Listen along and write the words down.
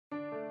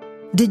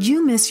Did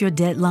you miss your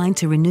deadline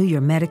to renew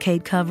your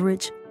Medicaid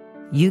coverage?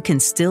 You can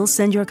still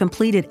send your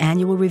completed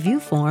annual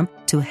review form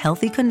to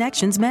Healthy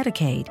Connections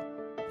Medicaid.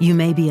 You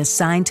may be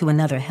assigned to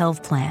another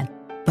health plan,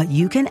 but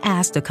you can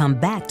ask to come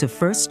back to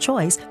First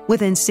Choice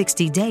within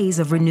 60 days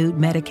of renewed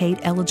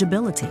Medicaid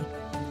eligibility.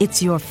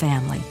 It's your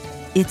family.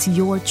 It's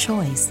your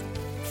choice.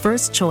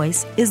 First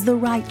Choice is the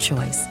right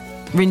choice.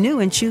 Renew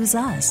and choose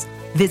us.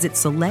 Visit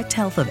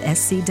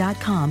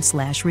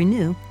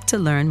selecthealthofsc.com/renew to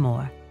learn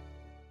more.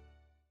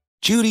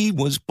 Judy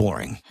was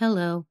boring.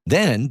 Hello.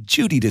 Then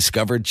Judy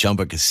discovered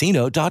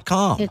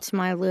ChumbaCasino.com. It's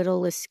my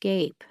little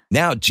escape.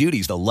 Now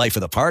Judy's the life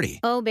of the party.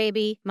 Oh,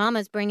 baby,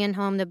 mama's bringing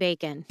home the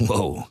bacon.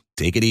 Whoa,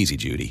 take it easy,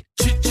 Judy.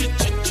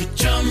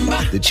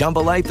 The Chumba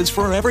life is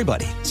for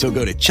everybody. So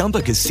go to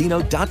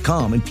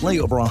ChumbaCasino.com and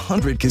play over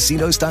 100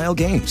 casino-style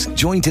games.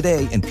 Join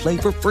today and play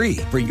for free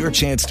for your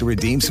chance to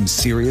redeem some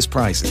serious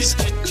prizes.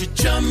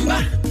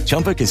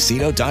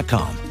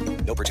 ChumbaCasino.com.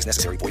 No purchase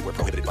necessary. Void where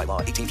prohibited by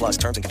law. 18 plus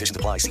terms and conditions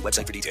apply. See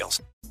website for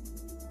details.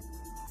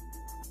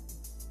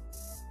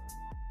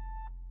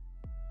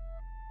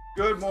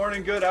 Good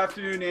morning, good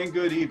afternoon, and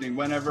good evening,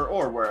 whenever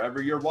or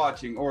wherever you're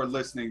watching or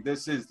listening.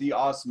 This is the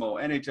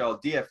Osmo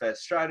NHL DFS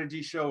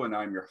Strategy Show, and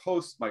I'm your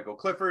host, Michael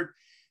Clifford,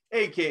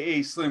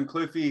 a.k.a. Slim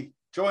Cliffy,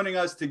 joining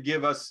us to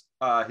give us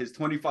his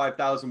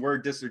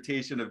 25,000-word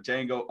dissertation of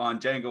Django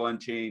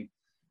Unchained,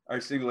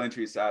 our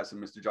single-entry assassin,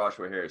 Mr.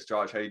 Joshua Harris.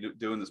 Josh, how you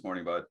doing this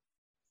morning, bud?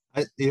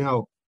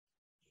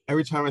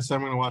 Every time I say I'm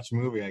going to watch a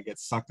movie, I get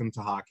sucked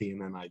into hockey, and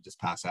then I just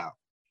pass out.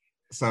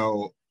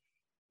 So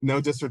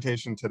no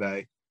dissertation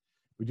today.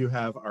 We do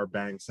have our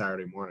bang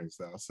Saturday mornings,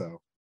 though.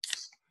 So,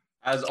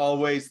 as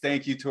always,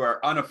 thank you to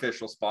our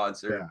unofficial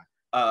sponsor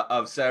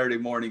of Saturday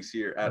mornings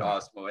here at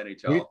Osmo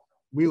NHL.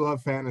 We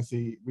love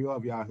fantasy. We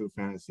love Yahoo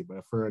Fantasy.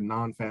 But for a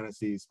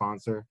non-fantasy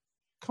sponsor,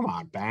 come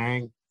on,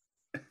 bang.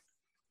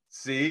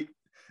 See,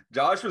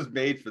 Josh was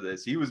made for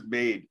this. He was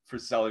made for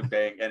selling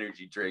Bang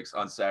energy drinks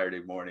on Saturday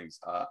mornings.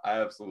 I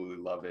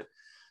absolutely love it.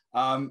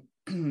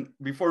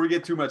 Before we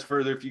get too much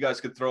further, if you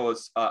guys could throw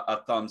us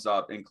a thumbs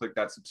up and click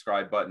that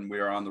subscribe button. We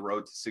are on the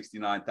road to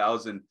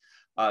 69,000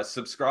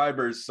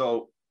 subscribers.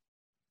 So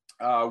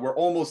we're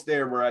almost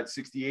there. We're at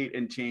 68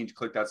 and change.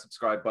 Click that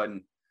subscribe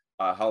button.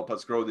 Help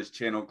us grow this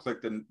channel.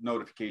 Click the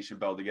notification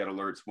bell to get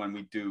alerts when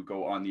we do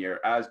go on the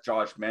air. As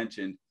Josh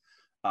mentioned,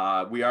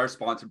 we are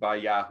sponsored by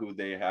Yahoo.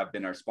 They have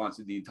been our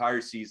sponsor the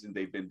entire season.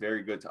 They've been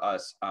very good to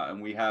us. And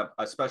we have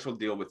a special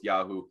deal with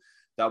Yahoo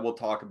that we'll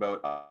talk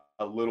about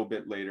a little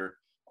bit later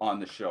on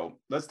the show.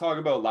 Let's talk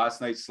about last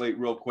night's slate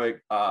real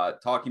quick.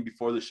 Talking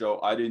before the show,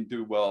 I didn't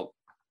do well.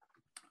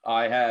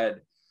 I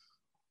had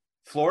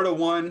Florida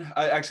 1.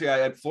 I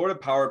had Florida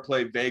power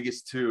play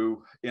Vegas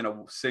 2 in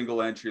a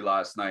single entry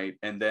last night.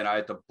 And then I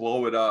had to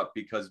blow it up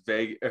because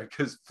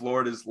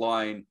Florida's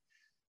line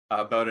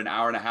about an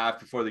hour and a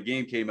half before the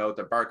game came out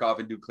that Barkov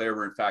and Duclair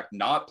were in fact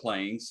not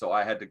playing. So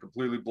I had to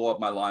completely blow up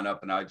my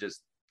lineup. And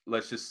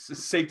let's just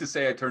safe to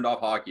say I turned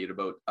off hockey at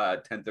about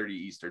 10:30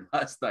 Eastern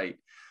last night.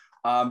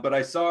 But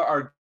I saw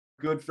our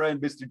good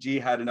friend, Mr. G,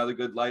 had another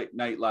good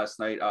night last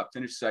night,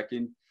 finished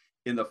second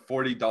in the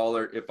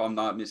 $40, if I'm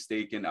not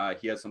mistaken.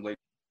 He had some late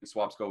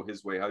swaps go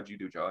his way. How'd you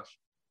do, Josh?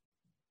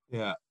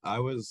 Yeah, I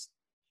was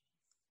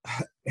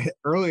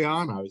early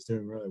on. I was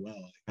doing really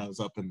well. I was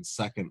up in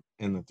second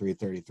in the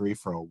 333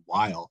 for a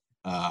while.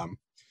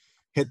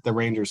 Hit the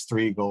Rangers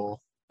 3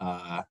 goal,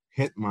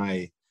 hit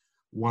my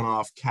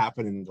one-off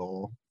Kapanen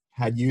goal,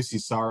 had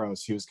UC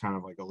Saros. He was kind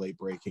of like a late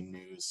breaking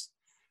news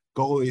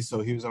goalie,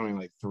 so he was only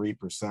like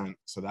 3%,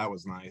 so that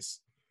was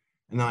nice.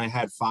 And then I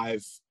had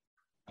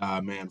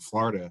 5-man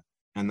Florida,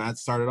 and that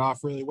started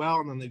off really well,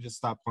 and then they just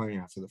stopped playing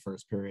after the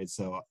first period,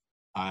 so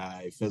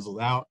I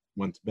fizzled out,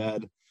 went to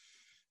bed,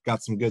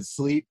 got some good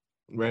sleep,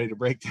 ready to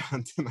break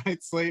down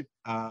tonight's slate.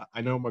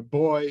 I know my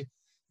boy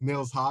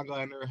Nils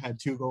Hoglander had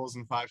 2 goals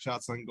and 5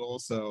 shots on goal,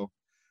 so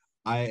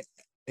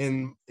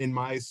in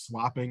my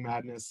swapping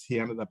madness,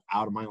 he ended up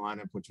out of my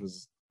lineup, which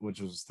was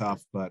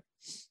tough, but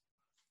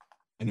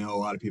I know a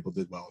lot of people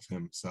did well with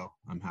him, so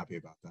I'm happy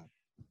about that.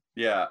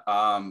 Yeah,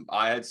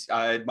 I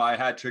had my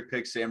hat trick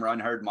pick, Sam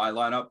Reinhart, in my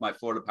lineup, my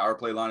Florida power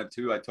play lineup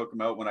too. I took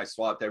him out when I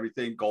swapped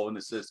everything, goal and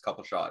assist,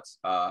 couple shots.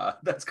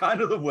 That's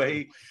kind of the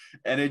way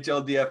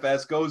NHL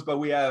DFS goes, but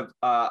we have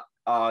a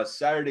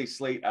Saturday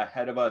slate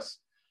ahead of us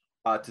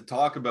to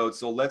talk about.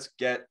 So let's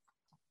get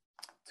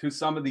to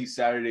some of these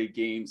Saturday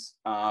games.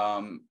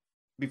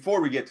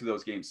 Before we get to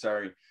those games,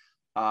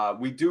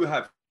 we do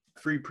have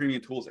free premium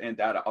tools and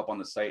data up on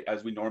the site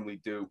as we normally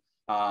do.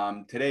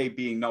 Today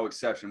being no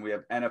exception, we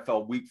have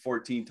NFL Week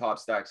 14 top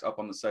stacks up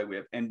on the site. We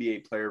have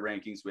NBA player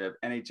rankings, we have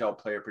NHL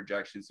player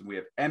projections, and we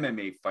have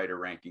MMA fighter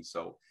rankings.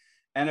 So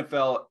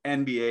NFL,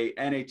 NBA,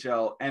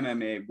 NHL,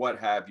 MMA, what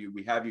have you,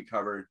 we have you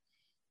covered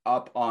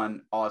up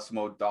on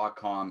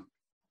Osmo.com.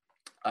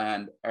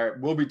 And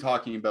we'll be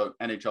talking about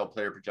NHL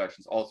player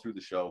projections all through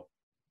the show.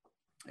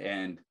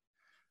 And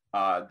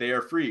they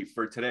are free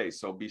for today,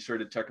 so be sure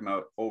to check them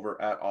out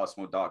over at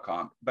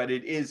Osmo.com. But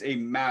it is a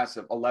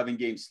massive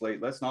 11-game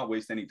slate. Let's not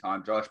waste any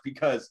time, Josh,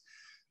 because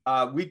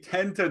We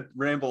tend to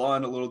ramble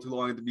on a little too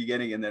long at the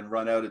beginning and then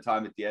run out of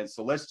time at the end.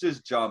 So let's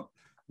just jump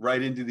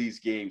right into these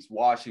games.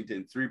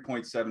 Washington,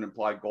 3.7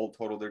 implied goal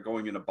total. They're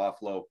going into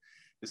Buffalo.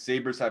 The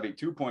Sabres have a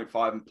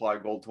 2.5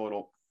 implied goal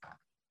total.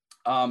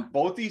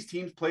 Both these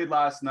teams played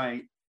last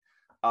night.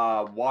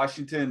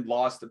 Washington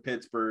lost to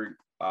Pittsburgh.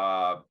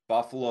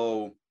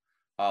 Buffalo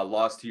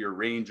lost to your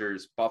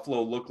Rangers.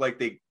 Buffalo looked like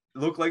they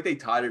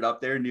tied it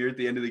up there near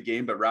the end of the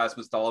game, but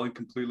Rasmus Dahlin,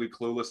 completely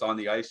clueless on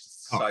the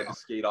ice, decided to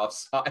skate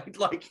offside.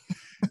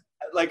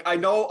 Like I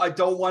know I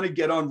don't want to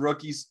get on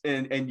rookies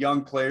and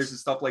young players and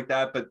stuff like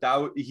that, but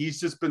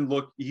he's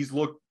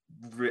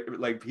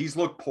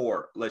looked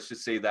poor. Let's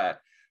just say that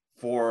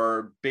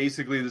for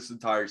basically this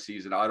entire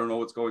season. I don't know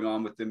what's going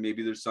on with him.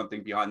 Maybe there's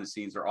something behind the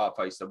scenes or off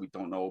ice that we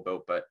don't know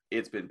about, but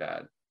it's been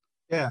bad.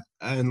 Yeah,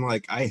 and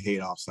like I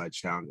hate offside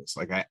challenges.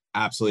 Like I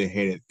absolutely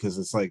hate it because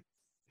it's like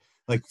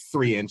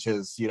 3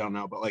 inches. You don't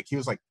know, but like he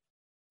was like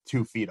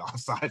 2 feet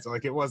offside, so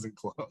like it wasn't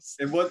close.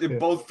 It was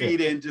both feet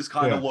in, just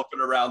kind of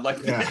looking around like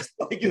this.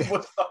 Like it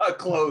was not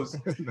close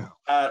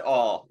at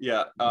all.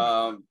 Yeah.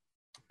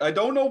 I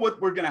don't know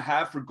what we're gonna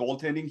have for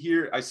goaltending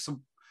here.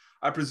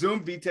 I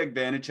presume Vitek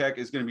Vanacek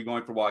is going to be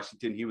going for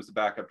Washington. He was the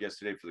backup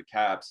yesterday for the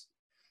Caps.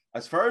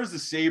 As far as the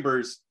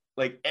Sabres,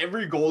 like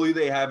every goalie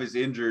they have is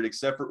injured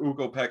except for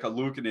Ukko-Pekka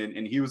Luukkonen,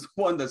 and he was the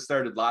one that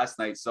started last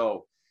night.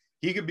 So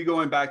he could be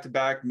going back to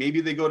back.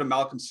 Maybe they go to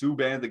Malcolm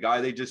Subban, the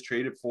guy they just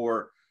traded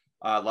for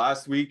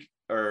last week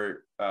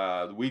or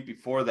the week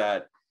before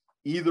that.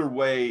 Either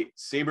way,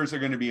 Sabres are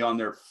going to be on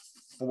their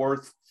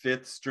 4th,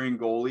 5th string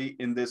goalie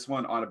in this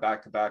one on a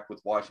back-to-back with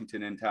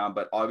Washington in town.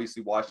 But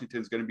obviously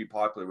Washington's going to be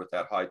popular with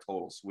that high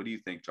total. So what do you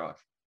think, Josh?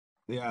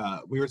 Yeah,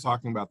 we were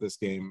talking about this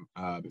game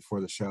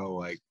before the show.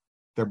 Like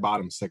their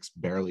bottom 6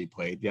 barely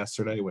played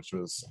yesterday, which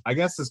was, I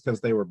guess it's because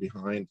they were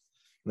behind and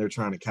they're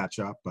trying to catch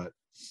up. But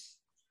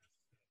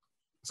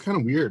it's kind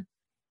of weird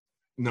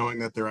knowing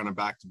that they're on a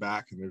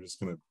back-to-back and they're just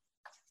going to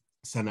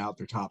send out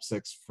their top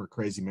 6 for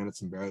crazy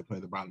minutes and barely play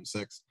the bottom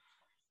 6.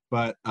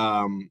 But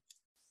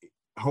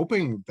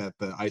hoping that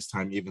the ice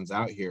time evens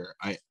out here,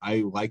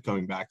 I like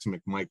going back to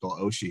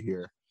McMichael Oshie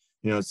here.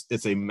 You know,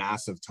 it's a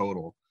massive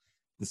total.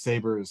 The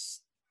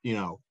Sabres, you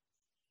know,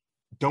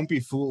 don't be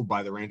fooled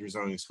by the Rangers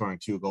only scoring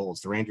 2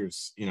 goals. The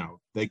Rangers, you know,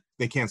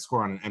 they can't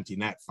score on an empty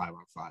net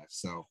 5-on-5.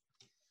 So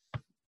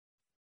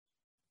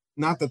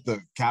not that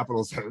the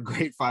Capitals are a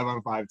great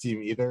 5-on-5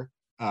 team either,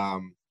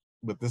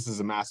 but this is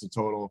a massive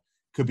total.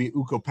 Could be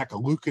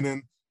Ukko-Pekka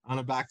Luukkonen on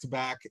a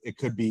back-to-back. It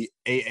could be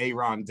A.A.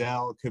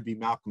 Rondell. It could be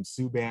Malcolm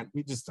Subban.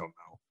 We just don't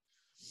know.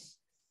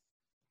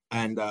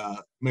 And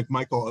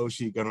McMichael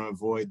Oshie going to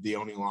avoid the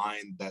only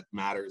line that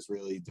matters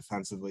really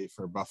defensively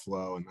for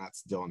Buffalo, and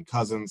that's Dylan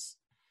Cousins.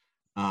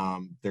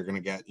 They're going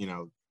to get, you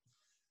know,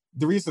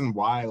 the reason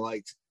why I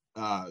liked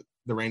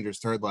the Rangers'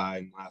 third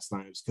line last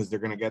night was because they're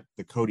going to get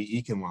the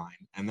Cody Eakin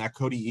line, and that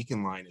Cody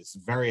Eakin line is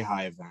very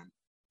high event.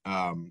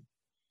 And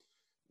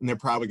they're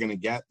probably going to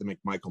get the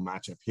McMichael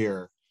matchup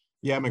here.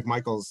 Yeah,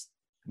 McMichael's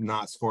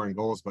not scoring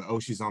goals, but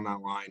Oshie's on that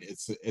line.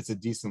 It's a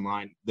decent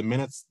line. The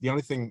minutes, the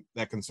only thing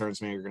that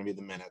concerns me are going to be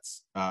the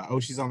minutes.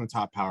 Oshie's on the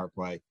top power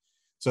play.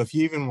 So if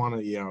you even want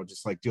to, you know,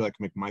 just like do like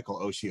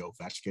McMichael, Oshie,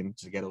 Ovechkin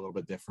to get a little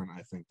bit different,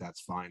 I think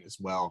that's fine as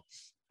well.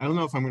 I don't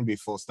know if I'm going to be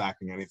full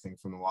stacking anything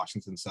from the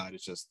Washington side.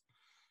 It's just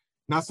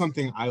not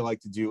something I like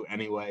to do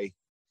anyway.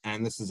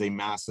 And this is a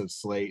massive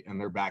slate and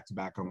they're back to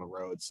back on the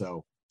road.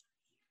 So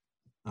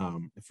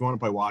if you want to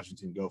play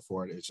Washington, go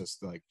for it. It's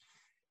just like,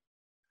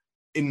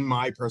 in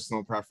my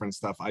personal preference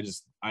stuff, I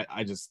just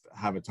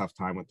have a tough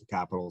time with the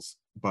Capitals,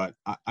 but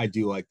I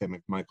do like that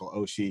McMichael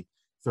Oshie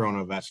throwing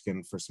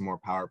Ovechkin for some more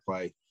power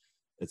play.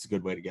 It's a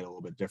good way to get a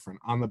little bit different.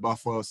 On the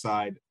Buffalo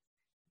side,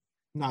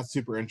 not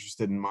super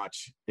interested in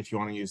much. If you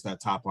want to use that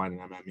top line in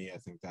MME, I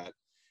think that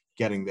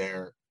getting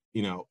there,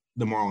 you know,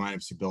 the more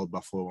lineups you build,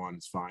 Buffalo on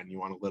is fine. You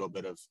want a little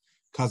bit of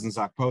Cousins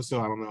Okposo.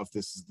 I don't know if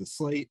this is the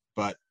slate,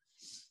 but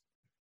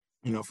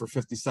you know, for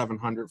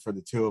 5,700 for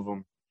the two of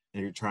them,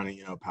 and you're trying to,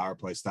 you know, power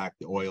play stack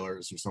the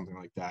Oilers or something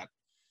like that,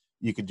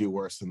 you could do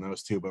worse than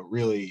those two. But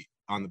really,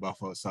 on the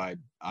Buffalo side,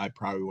 I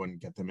probably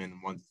wouldn't get them in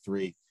 1 to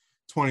 3.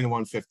 20 to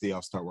 150,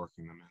 I'll start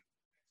working them in.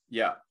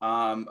 Yeah,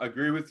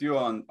 agree with you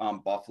on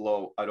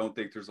Buffalo. I don't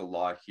think there's a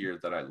lot here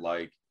that I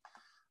like.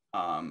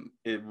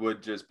 It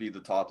would just be the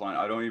top line.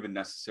 I don't even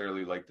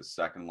necessarily like the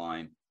second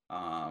line.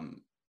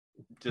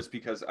 Just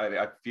because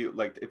I feel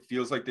like it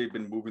feels like they've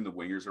been moving the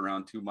wingers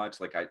around too much.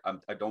 Like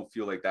I don't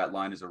feel like that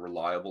line is a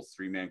reliable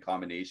 3-man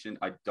combination.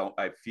 I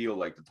feel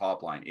like the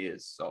top line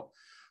is. So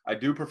I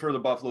do prefer the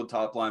Buffalo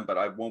top line, but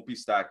I won't be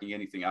stacking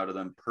anything out of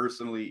them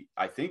personally.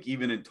 I think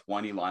even in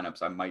 20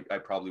 lineups, I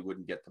probably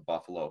wouldn't get to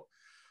Buffalo.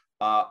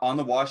 On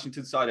the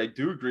Washington side, I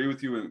do agree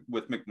with you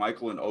with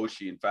McMichael and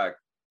Oshie. In fact,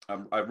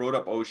 I wrote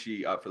up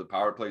Oshie for the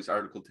Power Plays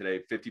article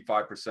today,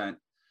 55%.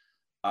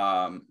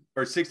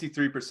 Or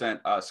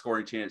 63%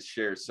 scoring chance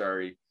shares,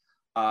 sorry.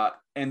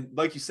 And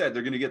like you said,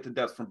 they're going to get the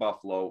depth from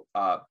Buffalo,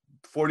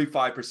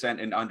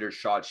 45% and under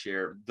shot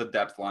share, the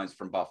depth lines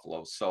from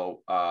Buffalo.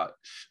 So a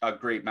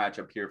great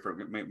matchup here for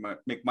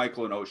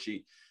McMichael and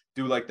Oshie.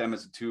 Do like them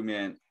as a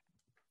two-man.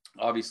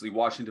 Obviously,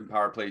 Washington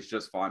power play is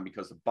just fine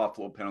because the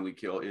Buffalo penalty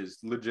kill is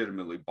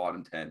legitimately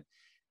bottom 10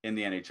 in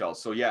the NHL.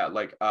 So yeah,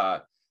 like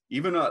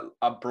even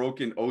a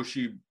broken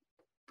Oshie,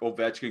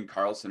 Ovechkin,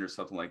 Carlson or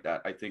something like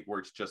that, I think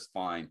works just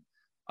fine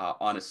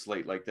on a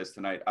slate like this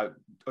tonight.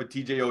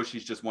 TJ Oshie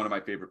is just one of my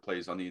favorite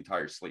plays on the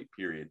entire slate,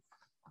 period.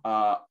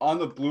 On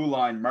the blue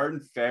line,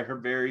 Martin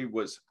Fehervary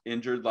was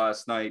injured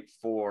last night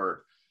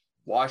for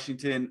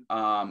Washington.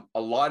 A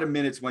lot of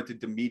minutes went to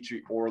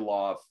Dmitry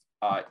Orlov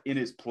in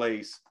his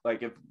place.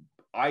 Like, if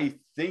I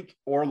think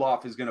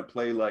Orlov is going to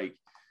play like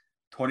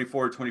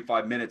 24 or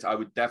 25 minutes, I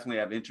would definitely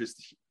have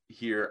interest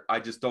here. I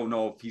just don't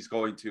know if he's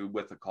going to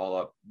with a call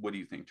up. What do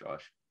you think,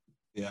 Josh?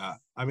 Yeah,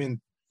 I mean,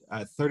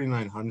 at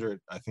 3,900,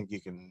 I think you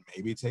can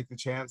maybe take the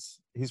chance.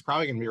 He's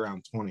probably going to be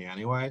around 20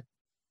 anyway,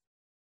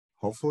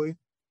 hopefully.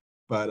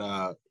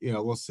 But,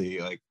 we'll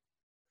see. Like,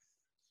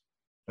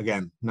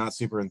 again, not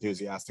super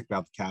enthusiastic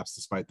about the Caps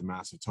despite the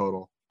massive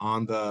total.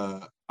 On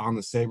the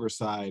Sabres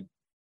side,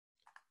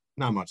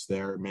 not much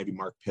there. Maybe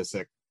Mark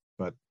Pysyk,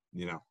 but,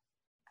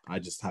 I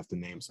just have to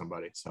name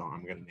somebody, so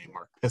I'm going to name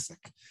Mark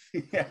Pysyk.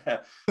 Yeah,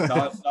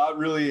 not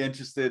really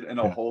interested in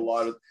a whole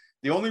lot of.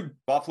 The only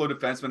Buffalo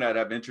defenseman I'd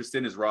have interest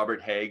in is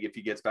Robert Haig if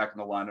he gets back in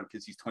the lineup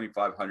because he's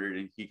 2,500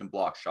 and he can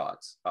block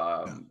shots.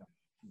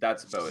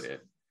 That's about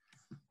it.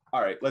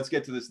 All right, let's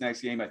get to this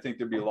next game. I think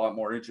there'd be a lot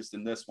more interest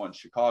in this one.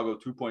 Chicago,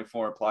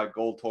 2.4 implied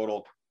goal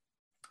total.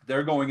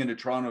 They're going into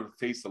Toronto to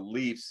face the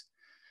Leafs.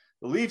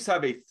 The Leafs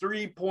have a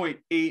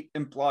 3.8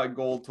 implied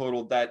goal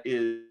total. That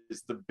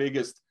is the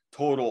biggest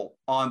total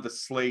on the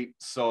slate.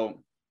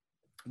 So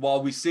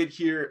while we sit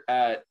here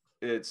at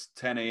it's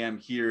 10 a.m.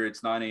 here,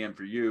 it's 9 a.m.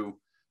 for you,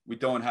 we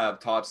don't have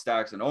top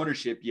stacks and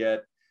ownership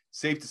yet.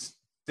 Safe to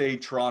say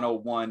Toronto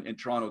 1 and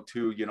Toronto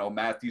 2,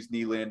 Matthews,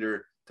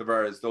 Nylander,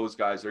 Tavares, those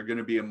guys are going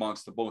to be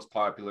amongst the most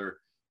popular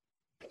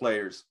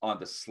players on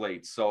the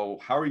slate. So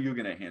how are you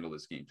going to handle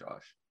this game,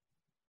 Josh?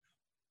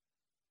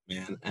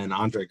 Man, and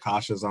Andre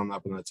Kasha's on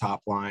up in the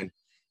top line.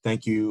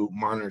 Thank you,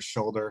 Marner's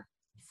shoulder,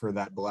 for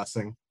that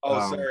blessing.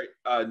 Sorry,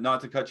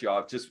 not to cut you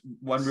off. Just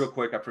one real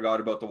quick. I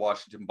forgot about the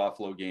Washington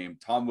Buffalo game.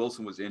 Tom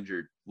Wilson was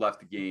injured, left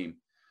the game.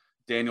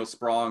 Daniel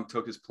Sprong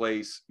took his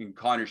place, and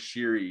Connor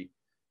Sheary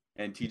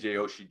and TJ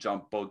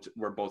Oshie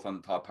were both on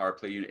the top power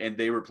play unit, and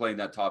they were playing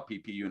that top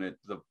PP unit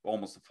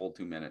almost the full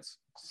 2 minutes.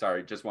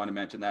 Sorry, just want to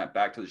mention that.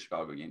 Back to the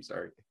Chicago game.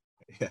 Sorry.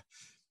 Yeah,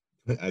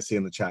 I see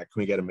in the chat.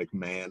 Can we get a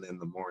McMahon in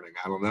the morning?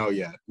 I don't know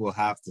yet. We'll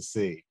have to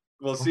see.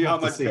 We'll see how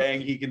much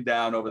bang he can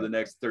down over the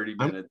next 30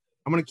 minutes.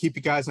 I'm going to keep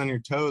you guys on your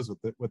toes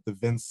with the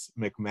Vince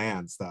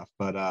McMahon stuff,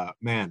 but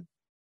man,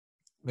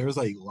 there's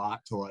a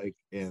lot to like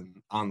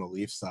on the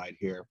Leaf side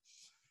here.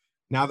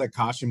 Now that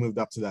Kasha moved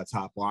up to that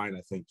top line,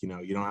 I think, you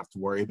don't have to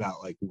worry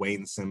about like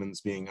Wayne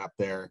Simmons being up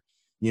there.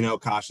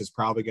 Kasha's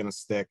probably going to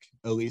stick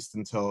at least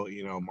until,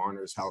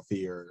 Marner's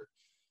healthy, or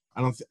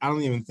I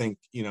don't even think,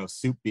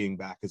 Soup being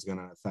back is going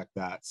to affect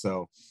that.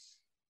 So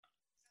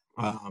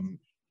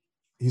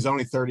he's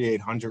only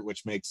 3,800,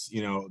 which makes,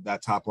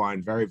 that top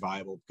line very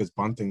viable because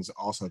Bunting's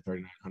also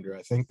 3,900.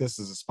 I think this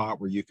is a spot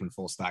where you can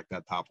full stack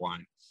that top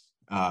line.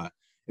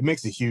 It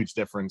makes a huge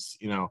difference.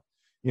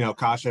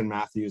 Kasha and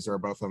Matthews are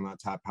both on that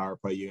top power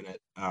play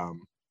unit.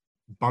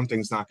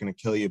 Bunting's not going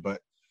to kill you, but,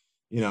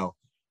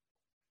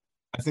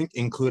 I think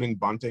including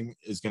Bunting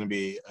is going to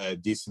be a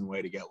decent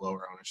way to get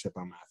lower ownership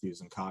on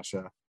Matthews and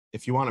Kasha.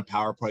 If you want a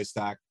power play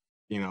stack,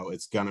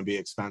 it's going to be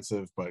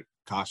expensive, but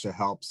Kasha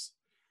helps.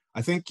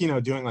 I think,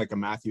 doing like a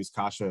Matthews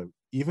Kasha,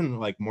 even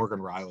like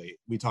Morgan Riley,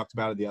 we talked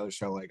about it the other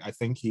show. Like, I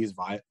think he's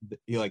back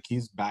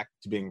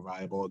to being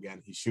viable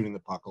again. He's shooting the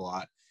puck a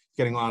lot,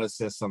 getting a lot of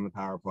assists on the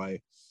power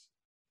play.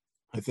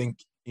 I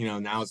think,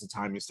 now is the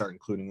time you start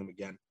including him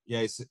again.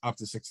 Yeah, he's up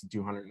to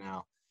 6,200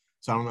 now.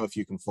 So I don't know if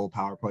you can full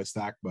power play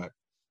stack, but,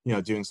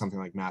 doing something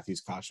like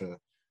Matthews, Kasha,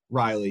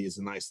 Riley is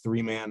a nice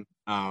 3-man.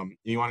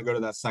 You want to go to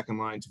that second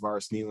line,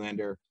 Tavares,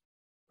 Nylander.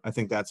 I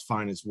think that's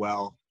fine as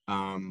well.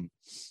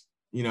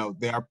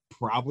 They are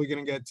probably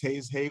going to get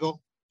Taze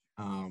Hagel.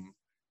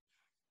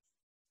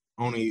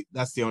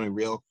 That's the only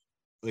real,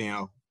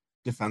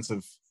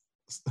 defensive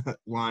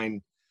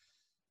line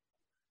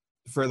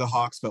for the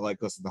Hawks. But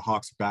like, listen, the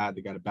Hawks are bad.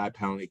 They got a bad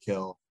penalty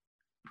kill.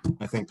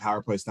 I think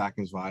power play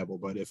stacking is viable.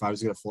 But if I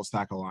was going to full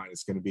stack a line,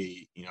 it's going to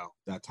be,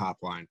 that top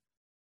line.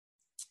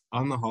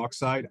 On the Hawks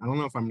side, I don't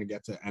know if I'm going to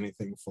get to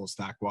anything full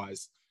stack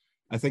wise.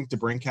 I think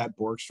DeBrincat,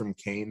 Borgstrom,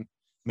 Kane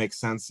makes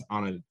sense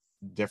on a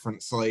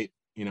different slate.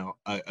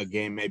 A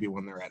game maybe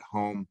when they're at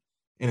home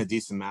in a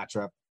decent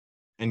matchup,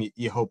 and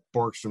you hope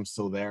Borgstrom's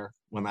still there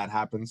when that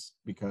happens,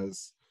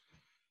 because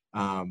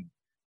for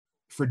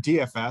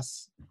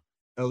DFS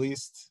at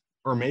least,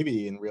 or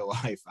maybe in real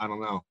life, I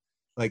don't know,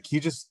 like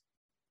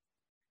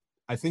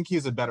I think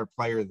he's a better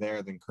player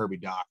there than Kirby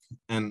Doc,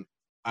 and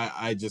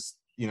I just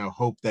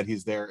hope that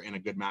he's there in a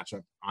good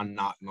matchup on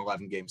not an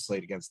 11-game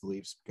slate against the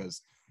Leafs,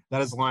 because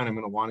that is a line I'm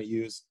going to want to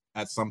use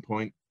at some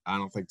point. I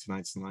don't think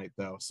tonight's the night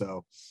though,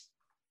 so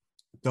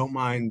don't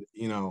mind,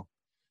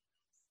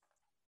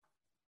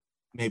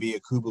 maybe a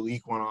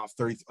Kubalik one off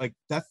 30, like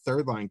that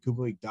third line,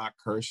 Kubalik, Doc,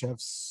 Kershev,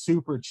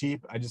 super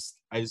cheap. I just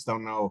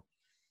don't know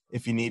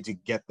if you need to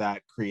get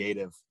that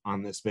creative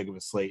on this big of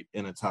a slate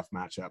in a tough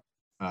matchup.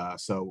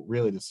 So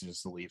really, this is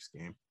just a Leafs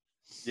game.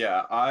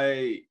 Yeah,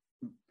 I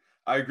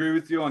agree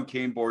with you on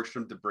Kane,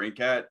 Borgstrom,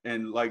 DeBrincat,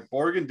 and like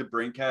Borg and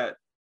DeBrincat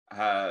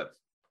have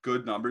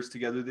good numbers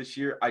together this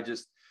year. I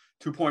just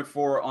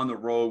 2.4 on the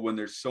road when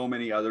there's so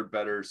many other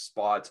better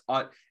spots.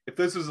 If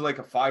this was like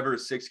a 5 or a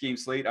 6 game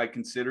slate, I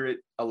consider it.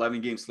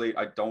 11 game slate,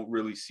 I don't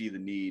really see the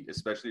need,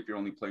 especially if you're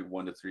only playing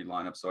 1 to 3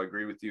 lineups. So I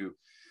agree with you.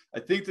 I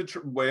think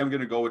the way I'm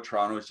going to go with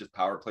Toronto is just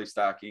power play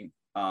stacking.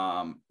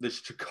 The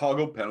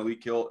Chicago penalty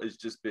kill has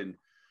just been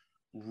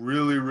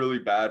really, really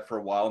bad for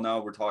a while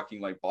now. We're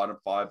talking like bottom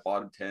 5,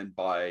 bottom 10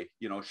 by,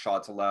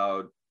 shots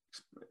allowed,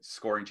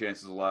 scoring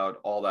chances allowed,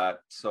 all that.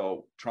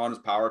 So Toronto's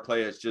power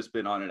play has just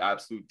been on an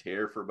absolute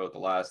tear for about the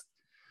last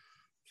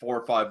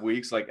 4 or 5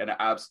 weeks, like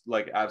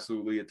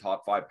absolutely a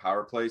top 5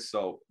 power play.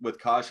 So with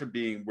Kasha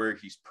being where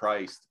he's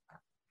priced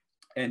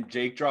and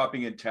Jake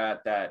dropping in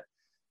chat that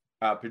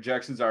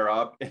projections are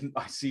up, and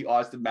I see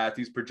Austin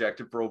Matthews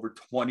projected for over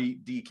 20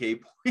 DK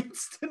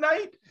points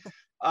tonight.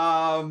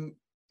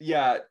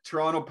 Yeah,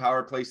 Toronto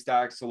power play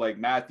stack. So like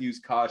Matthews,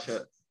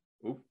 Kasha,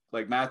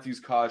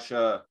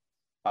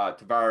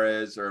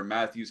 Tavares, or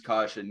Matthews,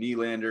 Kasha,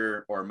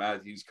 Nylander, or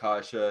Matthews,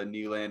 Kasha,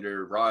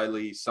 Nylander,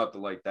 Riley,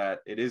 something like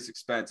that. It is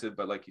expensive,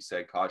 but like you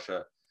said,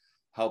 Kasha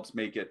helps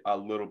make it a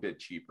little bit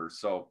cheaper.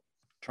 So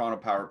Toronto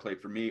power play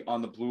for me.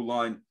 On the blue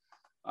line,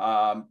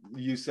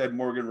 you said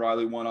Morgan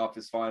Riley one-off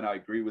is fine. I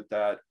agree with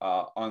that.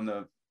 On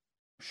the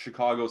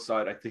Chicago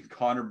side, I think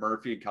Connor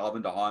Murphy and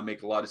Calvin DeHaan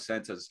make a lot of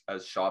sense as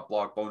shot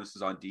block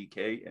bonuses on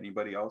DK.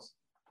 Anybody else?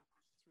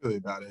 That's really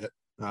about it.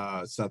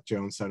 Seth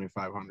Jones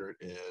 7,500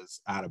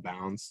 is out of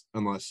bounds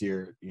unless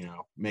you're,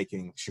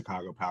 making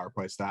Chicago power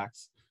play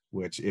stacks,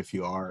 which if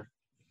you are,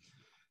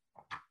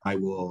 I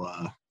will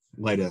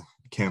light a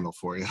candle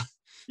for you.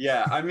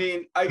 Yeah, I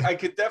mean, I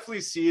could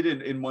definitely see it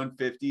in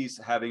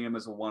 150s, having him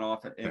as a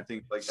one-off and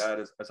things like that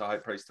as a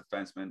high-priced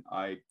defenseman.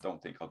 I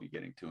don't think I'll be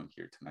getting to him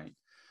here tonight.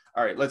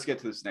 All right, let's get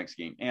to this next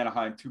game.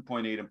 Anaheim,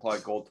 2.8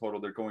 implied goal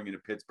total. They're going into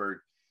Pittsburgh.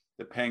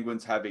 The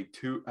Penguins have a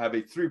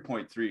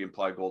 3.3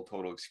 implied goal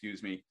total,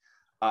 excuse me.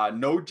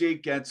 No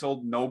Jake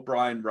Gensel, no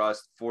Brian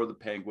Rust for the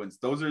Penguins.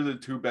 Those are the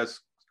 2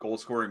 best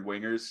goal-scoring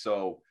wingers,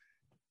 so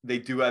they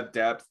do have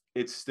depth.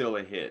 It's still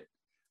a hit.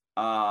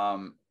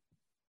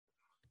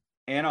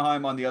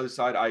 Anaheim on the other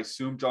side, I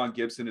assume John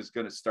Gibson is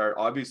going to start.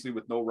 Obviously,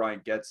 with no Ryan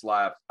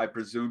Getzlaf, I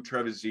presume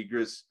Travis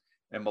Zegras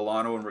and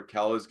Milano and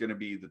Raquel is going to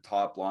be the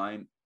top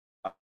line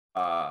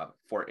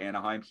for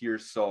Anaheim here.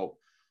 So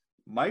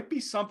might be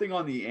something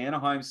on the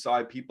Anaheim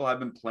side. People have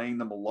been playing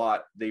them a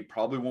lot. They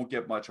probably won't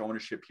get much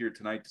ownership here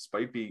tonight,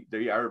 despite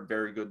they are a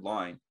very good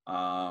line.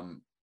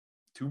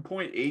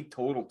 2.8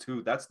 total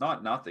too. That's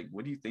not nothing.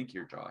 What do you think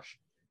here, Josh?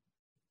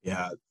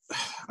 Yeah,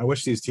 I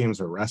wish these teams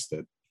were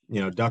rested.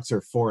 Ducks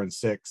are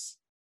 4-6.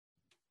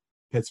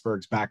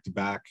 Pittsburgh's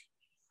back-to-back.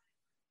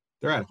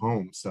 They're at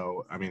home,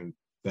 so I mean,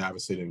 they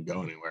obviously didn't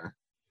go anywhere.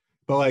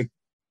 But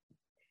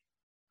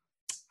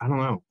I don't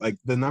know.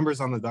 The numbers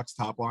on the Ducks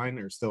top line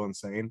are still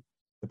insane.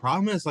 The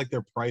problem is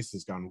their price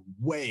has gone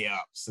way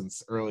up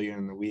since earlier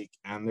in the week,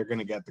 and they're going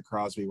to get the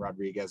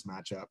Crosby-Rodriguez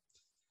matchup.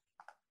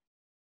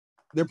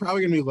 They're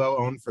probably going to be low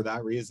owned for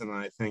that reason. And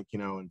I think,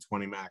 in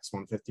 20 max,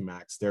 150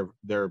 max,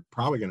 they're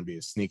probably going to be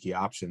a sneaky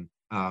option.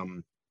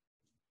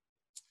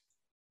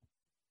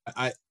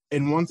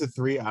 In 1 to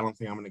 3, I don't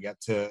think I'm going to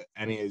get to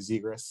any of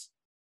Zegras.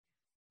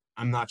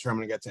 I'm not sure I'm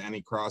going to get to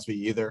any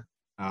Crosby either.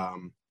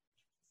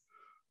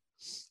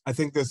 I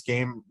think this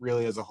game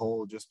really as a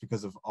whole, just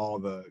because of all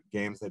the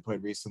games they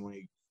played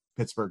recently,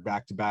 Pittsburgh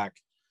back-to-back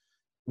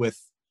with,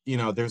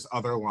 there's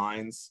other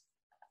lines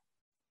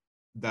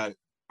that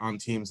on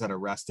teams that are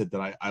rested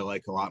that I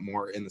like a lot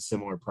more in the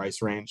similar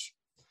price range.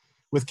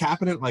 With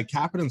Kapanen,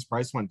 Kapanen's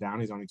price went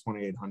down. He's only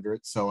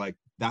 2,800. So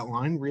that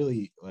line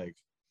really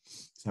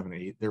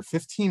 7-8. They're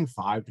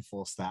 15.5 to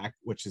full stack,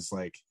 which is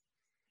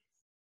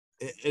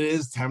it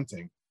is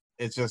tempting.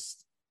 It's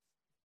just,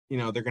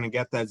 they're going to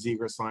get that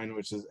Zegras line,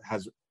 which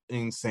has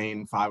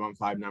insane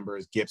 5-on-5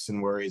 numbers. Gibson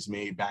worries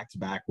me.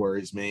 Back-to-back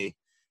worries me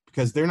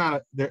because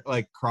they're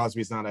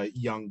Crosby's not a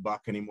young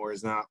buck anymore.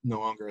 He's no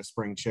longer a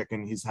spring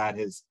chicken. He's had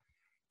his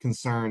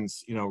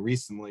concerns,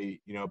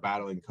 recently,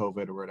 battling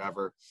COVID or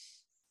whatever.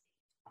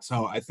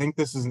 So I think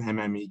this is an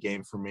MME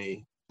game for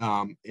me.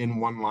 In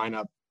one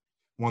lineup,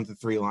 1 to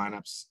 3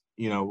 lineups,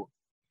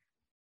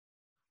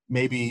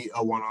 maybe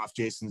a one-off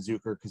Jason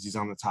Zucker because he's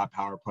on the top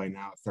power play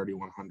now at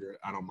 3,100.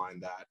 I don't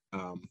mind that.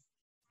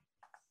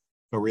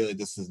 But really,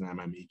 this is an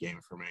MME game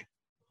for me.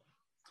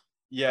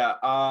 Yeah,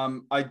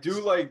 I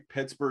do like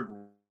Pittsburgh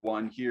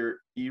one here.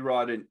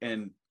 Erod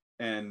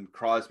and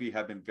Crosby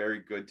have been very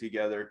good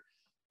together.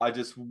 I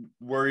just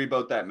worry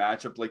about that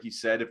matchup. Like you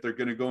said, if they're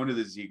going to go into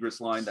the Zegras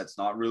line, that's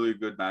not really a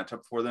good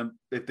matchup for them.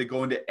 If they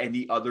go into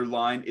any other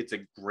line, it's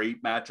a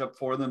great matchup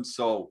for them.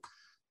 So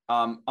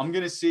I'm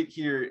going to sit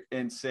here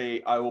and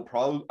say I will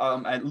probably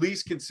at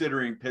least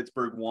considering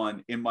Pittsburgh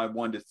 1 in my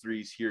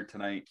 1-3s here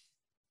tonight.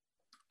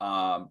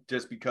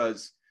 Just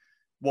because,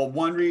 well,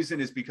 one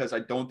reason is because I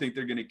don't think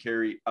they're going to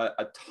carry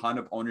a ton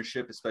of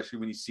ownership, especially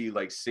when you see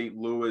like St.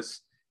 Louis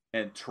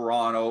and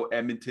Toronto,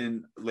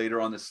 Edmonton later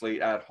on the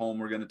slate at home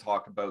we're going to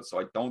talk about. So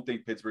I don't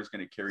think Pittsburgh's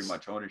going to carry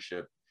much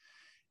ownership.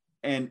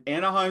 And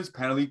Anaheim's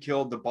penalty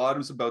kill, the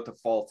bottom's about to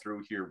fall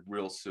through here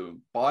real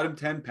soon. Bottom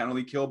 10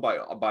 penalty kill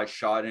by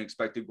shot and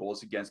expected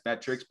goals against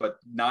metrics, but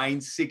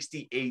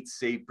 968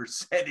 save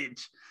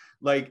percentage.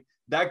 Like,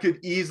 that could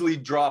easily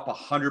drop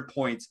 100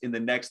 points in the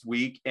next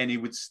week, and he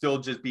would still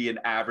just be an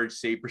average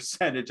save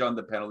percentage on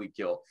the penalty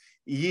kill.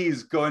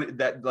 He's going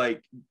that,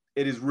 like,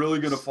 it is really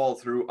going to fall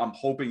through. I'm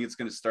hoping it's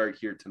going to start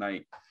here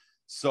tonight.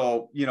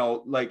 So, you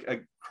know, like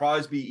a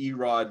Crosby,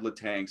 Erod,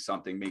 Letang,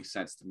 something makes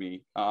sense to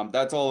me.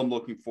 That's all I'm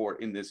looking for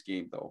in this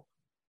game, though.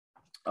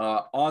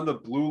 On the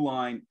blue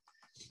line,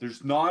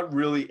 there's not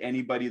really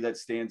anybody that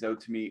stands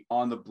out to me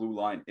on the blue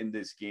line in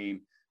this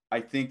game. I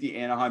think the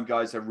Anaheim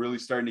guys are really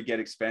starting to get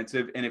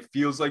expensive, and it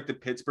feels like the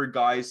Pittsburgh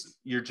guys,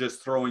 you're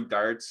just throwing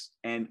darts.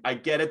 And I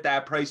get at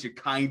that price, you're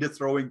kind of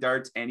throwing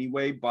darts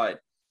anyway, but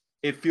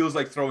it feels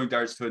like throwing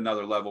darts to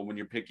another level when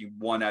you're picking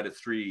 1 out of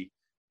 3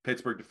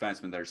 Pittsburgh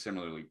defensemen that are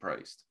similarly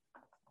priced.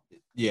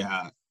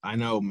 Yeah, I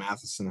know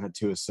Matheson had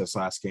 2 assists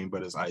last game,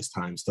 but his ice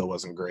time still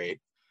wasn't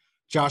great.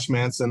 Josh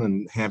Manson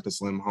and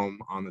Hampus Lindholm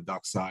on the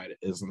Duck side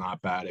is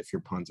not bad if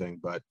you're punting,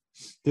 but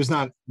there's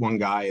not one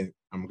guy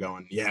I'm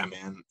going, yeah,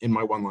 man, in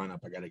my one lineup,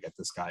 I got to get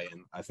this guy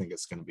in. I think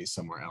it's going to be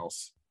somewhere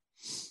else.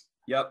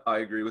 Yep, I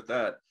agree with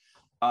that.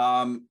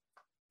 I'm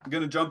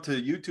going to jump to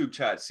the YouTube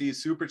chat. See a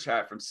super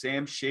chat from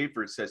Sam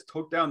Schaefer. It says,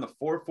 took down the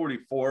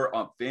 444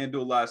 on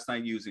FanDuel last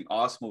night using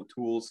Osmo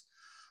tools.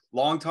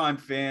 Longtime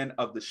fan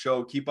of the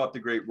show. Keep up the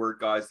great work,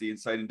 guys. The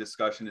insight and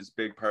discussion is a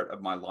big part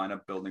of my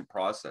lineup building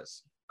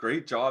process.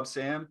 Great job,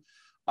 Sam.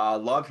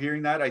 Love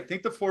hearing that. I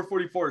think the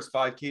 444 is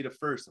 5K to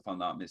first, if I'm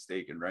not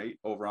mistaken, right?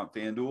 Over on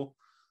FanDuel.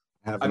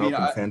 I haven't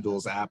opened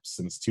FanDuel's app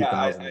since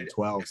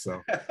 2012.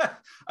 So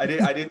I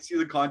didn't see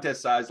the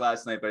contest size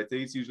last night, but I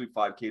think it's usually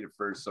 5K to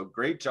first. So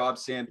great job,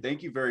 Sam.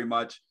 Thank you very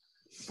much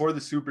for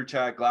the super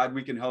chat. Glad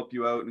we can help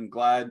you out, and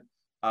glad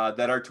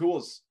that our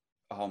tools.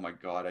 Oh my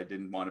God, I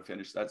didn't want to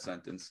finish that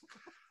sentence.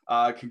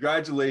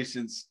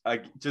 Congratulations.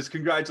 Just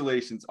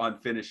congratulations on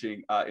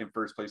finishing in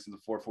first place in the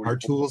 440. Our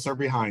tools are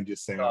behind you,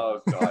 Sam.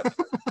 Oh God.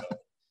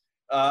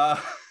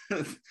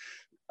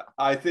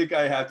 I think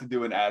I have to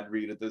do an ad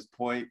read at this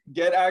point.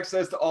 Get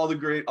access to all the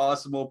great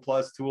Osmo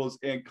Plus tools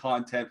and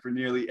content for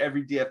nearly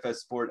every DFS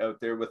sport out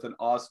there with an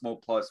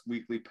Osmo Plus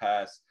weekly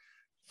pass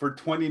for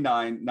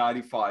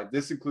 $29.95.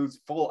 This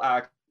includes full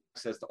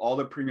access to all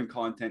the premium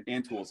content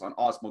and tools on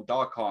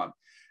Osmo.com,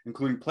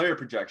 including player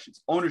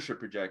projections, ownership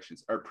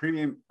projections, our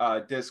premium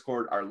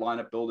Discord, our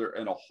lineup builder,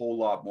 and a whole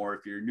lot more.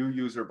 If you're a new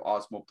user of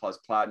Osmo Plus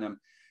Platinum,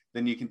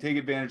 then you can take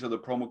advantage of the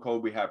promo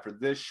code we have for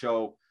this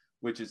show,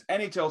 which is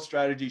NHL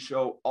Strategy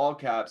Show, all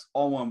caps,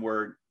 all one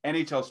word,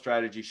 NHL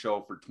Strategy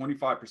Show, for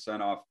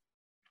 25% off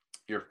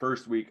your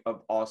first week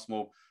of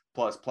Osmo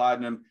Plus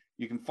Platinum.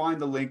 You can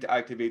find the link to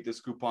activate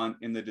this coupon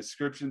in the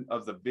description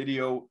of the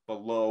video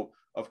below.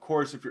 Of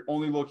course, if you're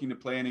only looking to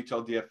play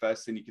NHL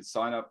DFS, then you can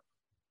sign up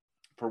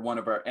for one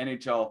of our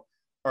NHL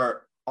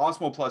or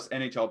Osmo Plus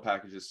NHL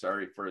packages,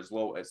 for as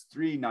low as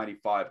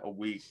 $3.95 a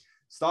week.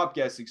 Stop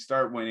guessing,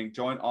 start winning.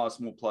 Join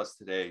Osmo Plus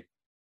today.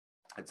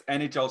 It's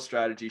NHL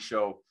Strategy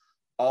Show,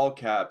 all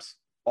caps,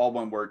 all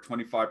one word,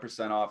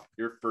 25% off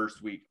your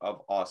first week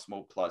of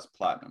Osmo Plus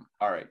Platinum.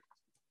 All right.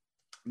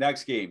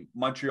 Next game,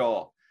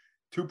 Montreal,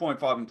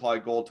 2.5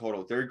 implied goal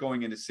total. They're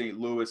going into St.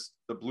 Louis.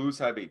 The Blues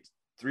have a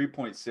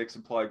 3.6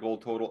 implied goal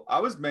total.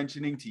 I was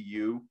mentioning to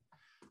you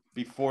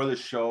before the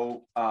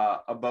show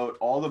about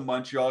all the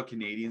Montreal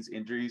Canadiens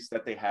injuries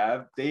that they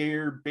have.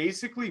 They're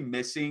basically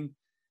missing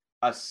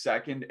a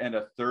second and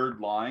a third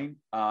line.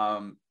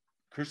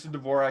 Christian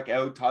Dvorak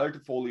out, Tyler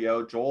Toffoli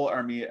out, Joel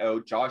Armia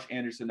out, Josh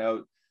Anderson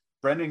out,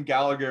 Brendan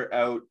Gallagher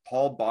out,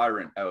 Paul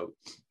Byron out.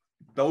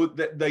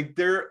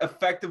 They're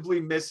effectively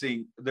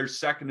missing their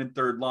second and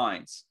third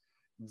lines.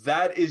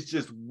 That is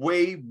just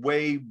way,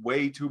 way,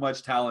 way too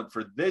much talent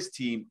for this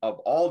team of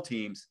all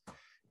teams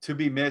to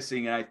be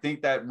missing. And I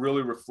think that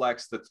really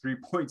reflects the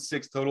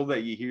 3.6 total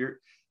that you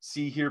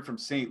see here from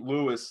St.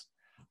 Louis.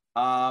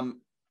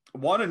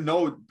 Want to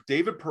know,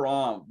 David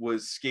Perron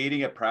was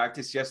skating at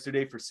practice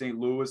yesterday for St.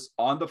 Louis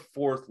on the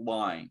fourth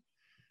line,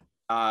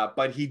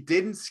 but he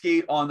didn't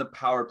skate on the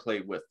power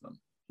play with them.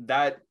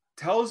 That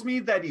tells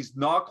me that he's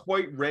not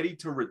quite ready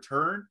to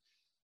return,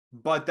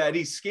 but that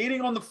he's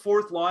skating on the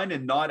fourth line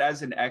and not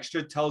as an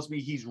extra tells me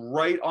he's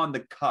right on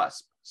the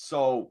cusp.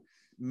 So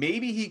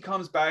maybe he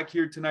comes back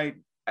here tonight,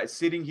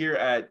 sitting here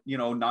at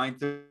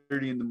 9:30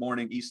 in the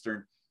morning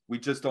Eastern. We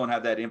just don't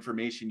have that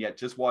information yet.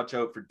 Just watch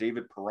out for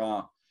David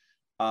Perron.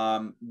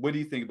 What do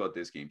you think about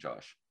this game,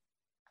 Josh?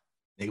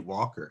 Nate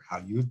Walker, how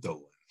you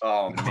doing?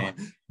 Oh, man.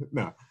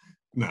 No.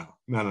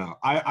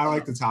 I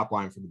like the top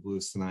line for the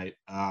Blues tonight.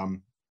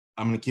 I'm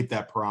going to keep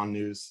that Perron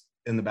news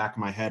in the back of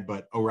my head,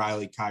 but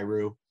O'Reilly,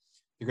 Kyrou.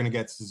 You're going to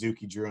get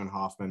Suzuki, Drew, and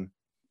Hoffman.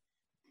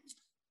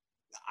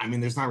 I mean,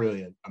 there's not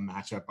really a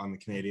matchup on the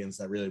Canadians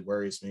that really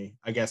worries me.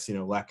 I guess,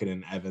 Lekkinen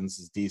and Evans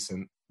is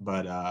decent,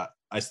 but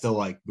I still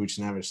like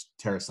Buchnevich,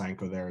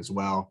 Tarasenko there as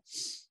well.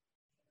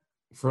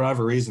 For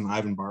whatever reason,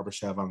 Ivan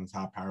Barbashev on the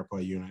top power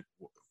play unit,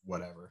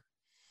 whatever.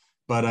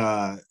 But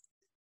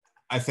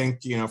I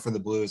think, for the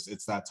Blues,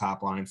 it's that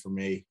top line for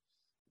me.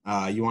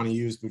 You want to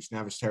use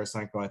Buchnevich,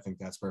 Tarasenko, I think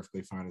that's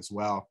perfectly fine as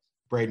well.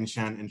 Braden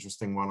Shen,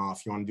 interesting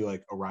one-off. You want to do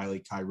like O'Reilly,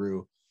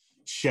 Kyrou,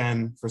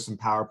 Shen for some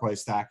power play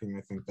stacking.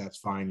 I think that's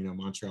fine.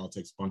 Montreal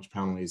takes a bunch of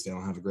penalties. They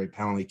don't have a great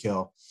penalty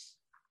kill.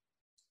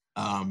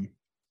 I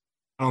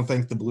don't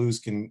think the Blues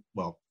can,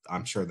 well,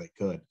 I'm sure they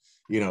could,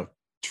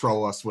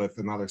 troll us with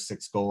another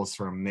 6 goals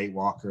from Nate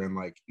Walker and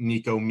like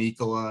Nico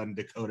Mikkola and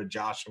Dakota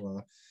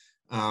Joshua.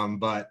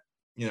 But,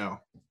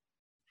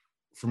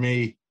 for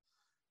me,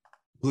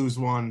 Blues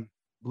won,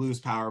 Blues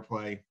power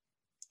play.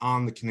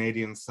 On the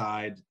Canadian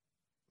side,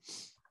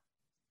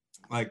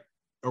 like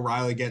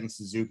O'Reilly getting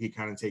Suzuki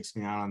kind of takes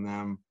me out on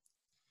them.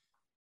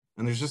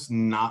 And there's just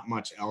not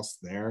much else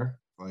there.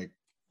 Like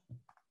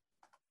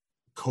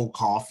Cole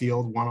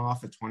Caulfield one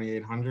off at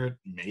 2,800,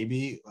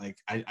 maybe. Like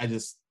I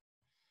just,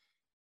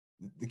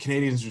 the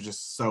Canadians are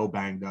just so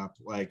banged up.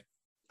 Like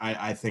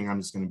I think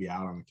I'm just going to be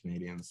out on the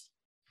Canadians.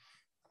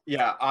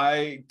 Yeah,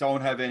 I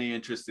don't have any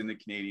interest in the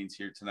Canadians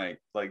here tonight.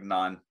 Like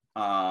none.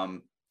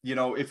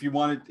 If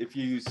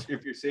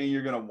you're saying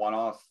you're going to one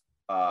off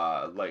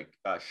like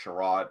a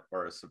Sherratt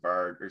or a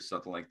Savard or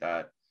something like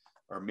that,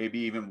 or maybe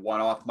even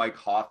one off Mike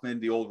Hoffman,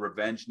 the old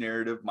revenge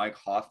narrative, Mike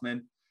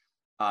Hoffman.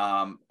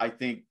 I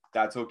think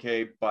that's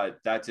okay, but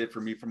that's it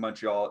for me from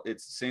Montreal.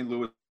 It's St.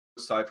 Louis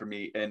side for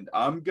me. And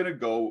I'm going to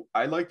go,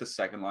 I like the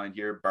second line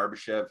here,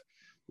 Barbashev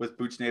with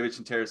Buchnevich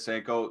and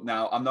Tarasenko.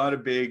 Now, I'm not a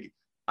big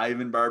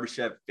Ivan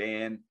Barbashev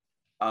fan,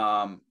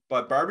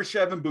 but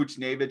Barbashev and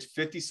Buchnevich,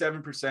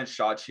 57%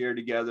 shot share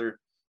together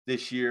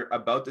this year,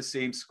 about the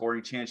same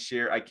scoring chance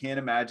share. I can't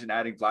imagine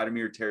adding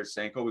Vladimir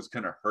Tarasenko is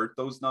going to hurt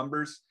those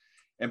numbers,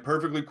 and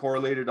perfectly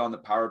correlated on the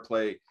power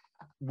play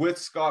with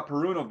Scott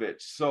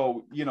Perunovich.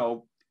 So,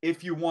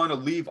 if you want to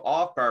leave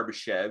off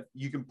Barbashev,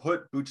 you can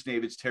put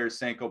Buchnevich,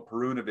 Tarasenko,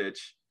 Perunovich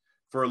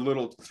for a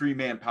little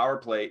 3-man power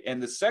play.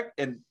 And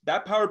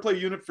that power play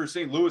unit for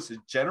St. Louis has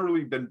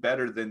generally been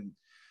better than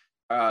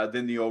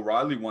the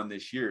O'Reilly one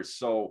this year.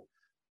 So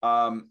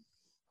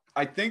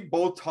I think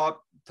both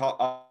top,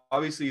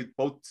 obviously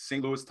both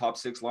St. Louis top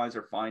 6 lines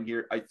are fine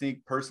here. I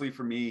think personally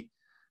for me,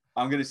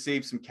 I'm going to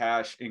save some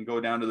cash and go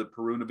down to the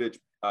Perunovich,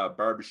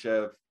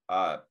 Barbashev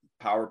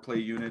power play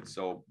unit.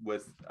 So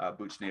with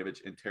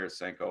Buchnevich and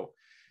Tarasenko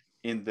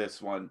in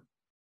this one.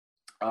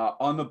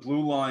 On the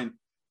blue line,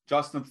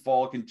 Justin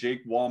Falk and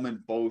Jake Wallman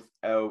both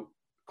out.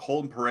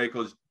 Colton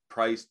Parayko's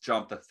price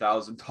jumped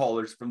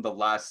 $1,000 from the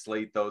last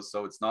slate though.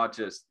 So it's not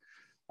just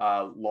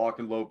lock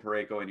and load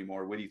Parayko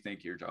anymore. What do you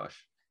think here,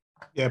 Josh?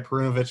 Yeah,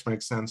 Perunovich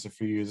makes sense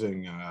if you're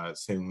using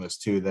St. Louis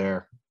 2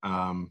 there.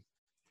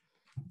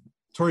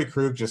 Torrey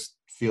Krug just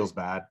feels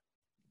bad,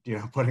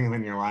 putting him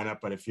in your lineup.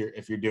 But if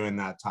you're doing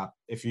that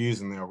if you're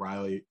using the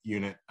O'Reilly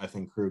unit, I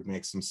think Krug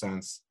makes some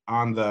sense.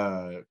 On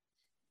the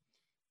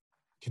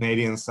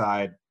Canadian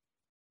side,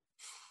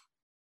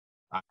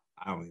 I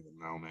don't even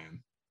know,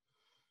 man.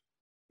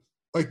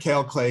 Like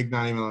Cale Clegg,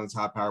 not even on the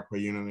top power play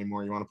unit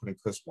anymore. You want to put in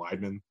Chris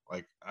Weidman?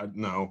 Like,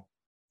 no.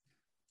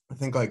 I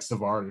think like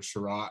Savard or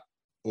Sherratt,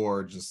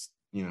 or just,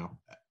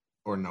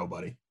 or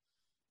nobody.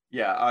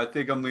 Yeah, I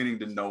think I'm leaning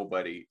to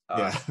nobody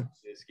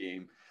this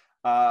game.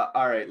 All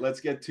right, let's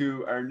get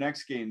to our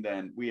next game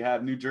then. We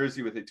have New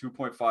Jersey with a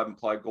 2.5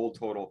 implied goal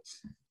total.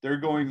 They're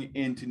going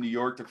into New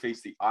York to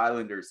face the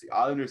Islanders. The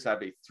Islanders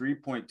have a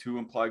 3.2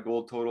 implied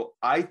goal total.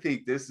 I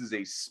think this is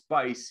a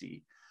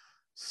spicy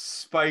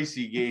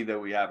game that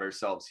we have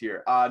ourselves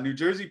here. New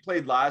Jersey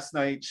played last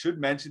night. Should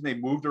mention they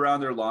moved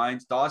around their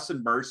lines.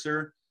 Dawson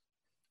Mercer,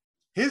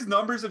 his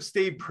numbers have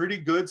stayed pretty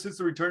good since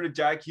the return of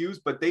Jack Hughes,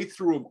 but they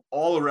threw him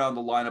all around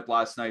the lineup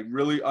last night.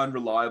 Really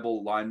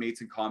unreliable line mates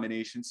and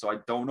combinations. So I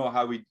don't know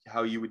how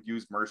you would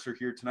use Mercer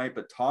here tonight,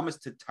 but Thomas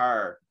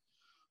Tatar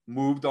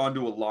moved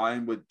onto a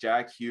line with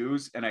Jack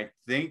Hughes, and I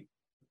think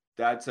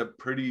that's a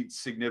pretty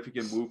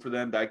significant move for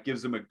them. That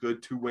gives them a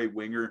good two-way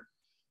winger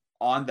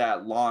on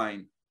that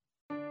line.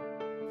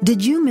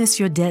 Did you miss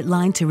your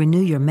deadline to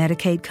renew your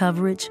Medicaid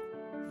coverage?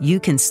 You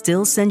can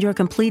still send your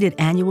completed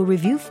annual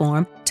review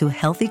form to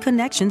Healthy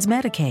Connections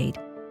Medicaid.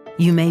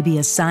 You may be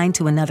assigned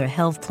to another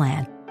health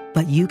plan,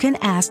 but you can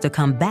ask to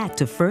come back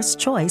to First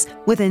Choice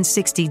within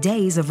 60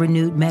 days of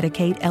renewed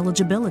Medicaid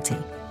eligibility.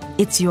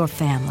 It's your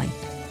family.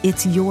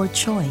 It's your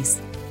choice.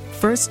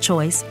 First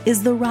Choice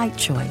is the right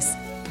choice.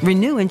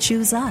 Renew and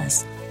choose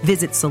us.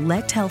 Visit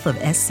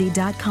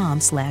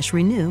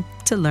selecthealthofsc.com/renew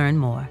to learn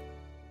more.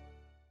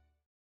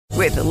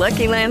 With the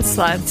Lucky Land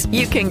Slots,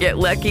 you can get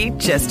lucky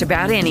just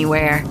about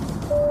anywhere.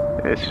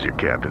 This is your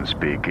captain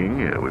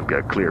speaking. We've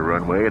got clear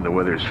runway and the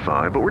weather's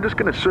fine, but we're just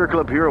going to circle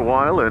up here a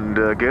while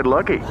and get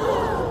lucky.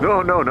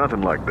 No,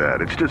 nothing like that.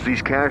 It's just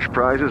these cash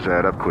prizes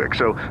add up quick.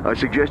 So I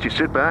suggest you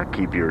sit back,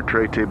 keep your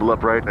tray table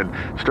upright, and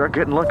start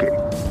getting lucky.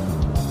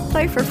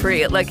 Play for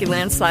free at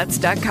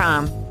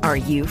LuckyLandSlots.com. Are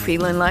you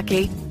feeling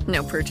lucky?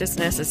 No purchase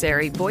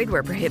necessary. Void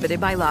where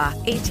prohibited by law.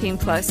 18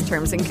 plus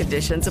terms and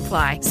conditions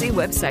apply. See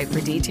website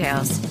for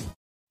details.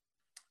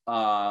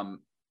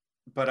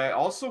 But I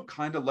also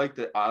kind of like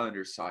the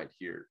Islanders side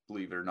here,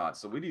 believe it or not.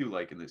 So what do you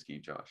like in this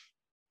game, Josh?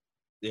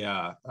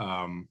 Yeah,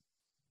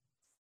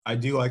 I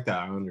do like the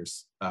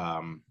Islanders.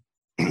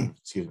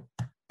 Excuse me.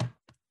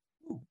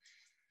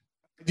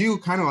 I do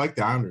kind of like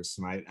the Islanders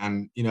tonight.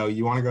 And,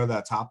 you want to go to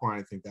that top line,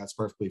 I think that's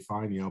perfectly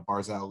fine.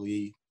 Barzal,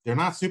 Lee, they're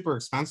not super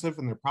expensive,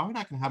 and they're probably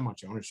not going to have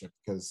much ownership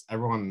because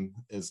everyone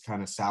is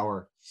kind of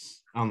sour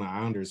on the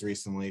Islanders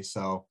recently.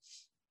 So,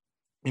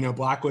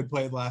 Blackwood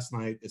played last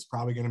night. It's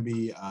probably going to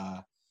be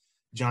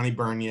Johnny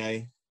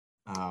Bernier.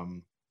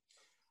 I'm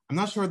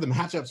not sure the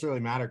matchups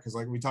really matter because,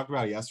 like we talked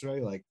about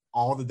yesterday, like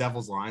all the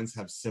Devils lines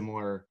have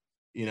similar,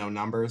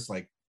 numbers,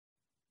 like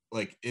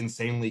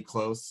insanely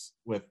close.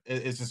 With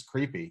it's just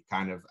creepy,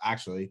 kind of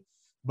actually.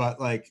 But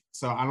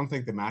so I don't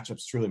think the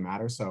matchups truly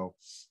matter. So,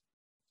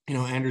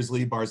 Anders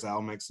Lee,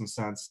 Barzal makes some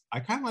sense.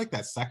 I kind of like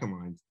that second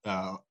line.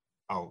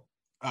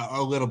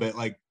 A little bit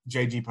like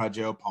JG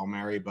Pajot,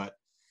 Palmieri, but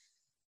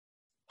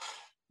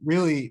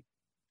really,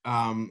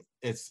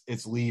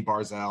 it's Lee,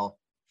 Barzal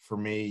for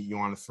me. You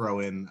want to throw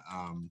in,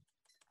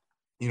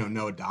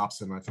 Noah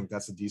Dobson. I think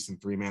that's a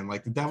decent three-man.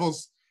 Like the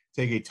Devils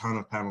take a ton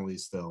of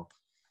penalties still.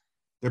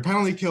 Their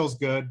penalty kill is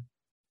good,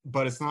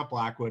 but it's not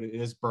Blackwood. It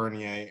is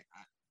Bernier.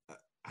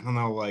 I don't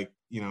know,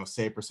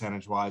 save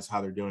percentage-wise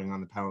how they're doing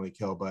on the penalty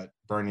kill, but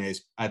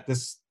Bernier's at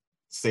this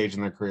stage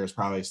in their career is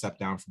probably a step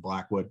down from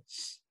Blackwood.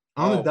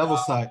 On the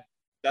Devils side.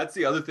 That's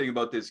the other thing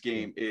about this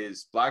game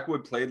is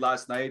Blackwood played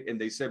last night, and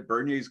they said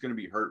Bernier is going to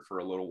be hurt for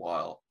a little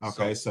while.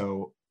 Okay,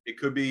 so it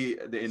could be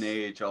an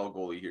AHL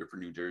goalie here for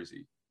New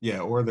Jersey.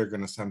 Yeah, or they're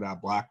going to send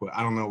out Blackwood.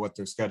 I don't know what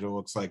their schedule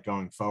looks like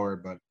going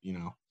forward, but,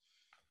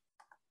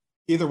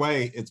 either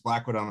way, it's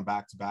Blackwood on a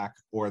back-to-back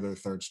or their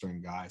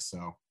third-string guy.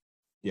 So,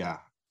 yeah,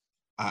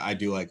 I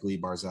do like Lee,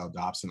 Barzal,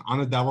 Dobson. On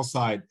the Devils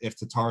side, if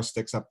Tatar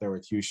sticks up there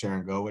with Hughes,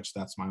 Sharangovich,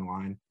 that's my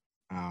line.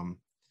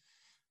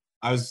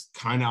 I was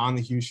kind of on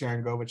the Hughes,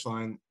 Sharangovich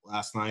line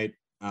last night.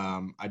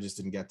 I just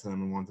didn't get to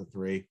them in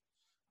 1-3.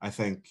 I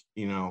think,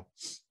 it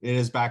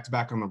is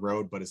back-to-back on the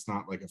road, but it's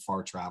not like a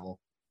far travel.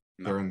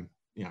 No. They're in,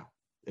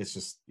 it's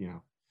just,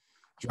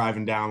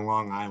 driving down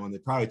Long Island.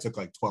 It probably took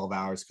like 12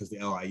 hours because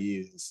the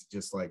LIE is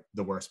just like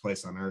the worst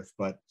place on earth.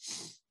 But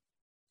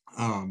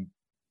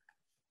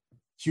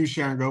Hughes,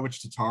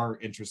 Sharangovich, Tatar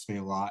interests me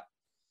a lot.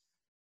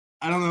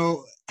 I don't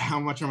know how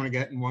much I'm going to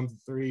get in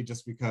 1-3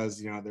 just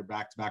because, they're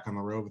back-to-back on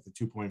the road with the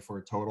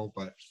 2.4 total,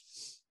 but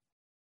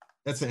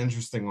that's an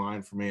interesting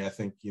line for me. I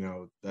think,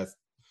 that's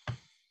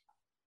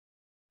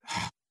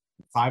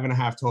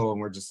 5.5 total,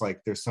 and we're just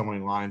like, there's so many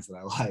lines that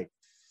I like.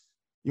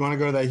 You want to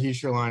go to that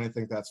Heischer line, I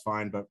think that's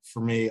fine. But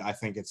for me, I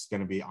think it's going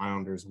to be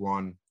Islanders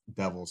 1,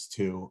 Devils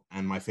 2.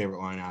 And my favorite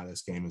line out of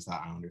this game is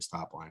that Islanders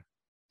top line.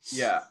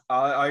 Yeah,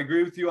 I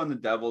agree with you on the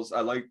Devils.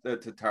 I like the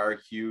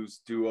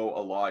Tatar-Hughes duo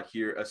a lot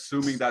here,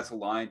 assuming that's a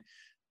line.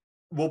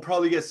 We'll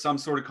probably get some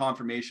sort of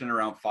confirmation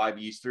around 5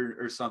 Eastern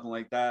or something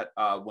like that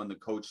when the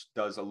coach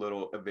does a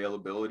little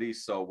availability.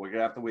 So we're going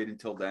to have to wait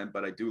until then.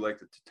 But I do like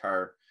the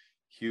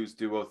Tatar-Hughes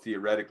duo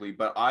theoretically.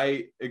 But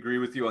I agree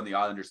with you on the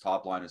Islanders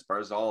top line as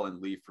Barzal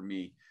and Lee for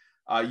me.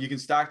 You can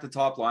stack the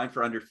top line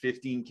for under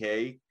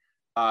 15K.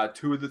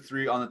 2 of the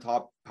 3 on the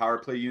top power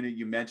play unit.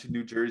 You mentioned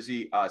New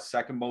Jersey,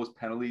 second most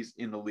penalties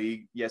in the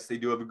league. Yes, they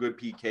do have a good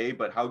PK,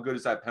 but how good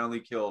is that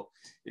penalty kill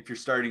if you're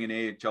starting an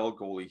AHL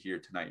goalie here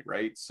tonight,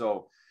 right?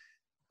 So,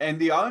 and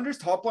the Islanders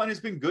top line has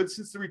been good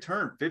since the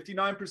return.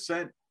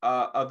 59%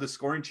 of the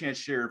scoring chance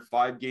share in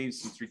 5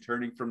 games since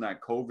returning from that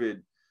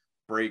COVID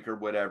break or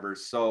whatever.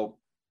 So,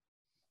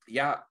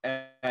 yeah,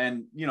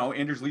 and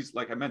Anders Lee's,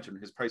 like I mentioned,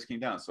 his price came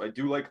down. So I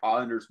do like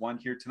Islanders 1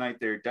 here tonight.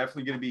 They're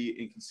definitely going to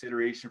be in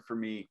consideration for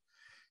me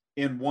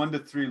in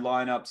 1-3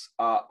 lineups.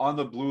 On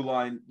the blue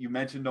line, you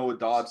mentioned Noah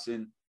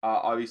Dobson.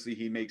 Obviously,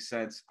 he makes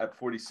sense at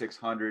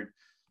 4,600.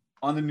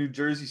 On the New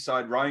Jersey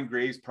side, Ryan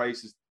Graves'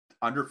 price is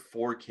under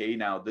 4K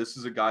now. This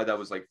is a guy that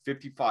was like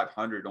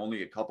 5,500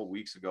 only a couple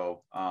weeks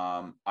ago.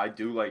 I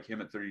do like him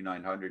at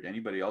 3,900.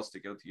 Anybody else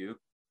stick out to you?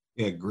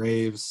 Yeah,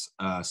 Graves,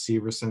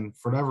 Severson.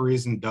 For whatever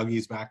reason,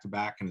 Dougie's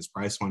back-to-back and his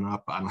price went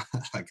up.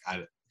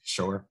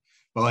 Sure.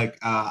 But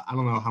I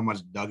don't know how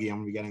much Dougie I'm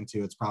gonna be getting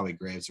to. It's probably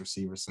Graves or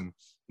Severson,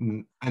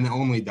 and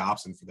only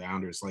Dobson for the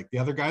Islanders. Like the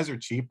other guys are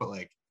cheap, but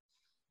I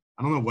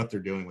don't know what they're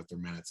doing with their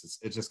minutes.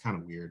 It's just kind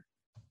of weird.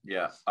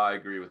 Yeah, I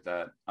agree with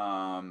that.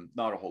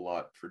 Not a whole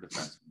lot for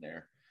defensemen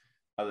there,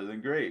 other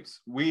than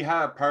Graves. We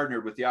have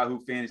partnered with Yahoo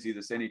Fantasy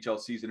this NHL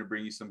season to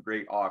bring you some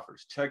great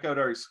offers. Check out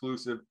our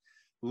exclusive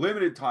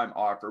limited time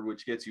offer,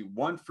 which gets you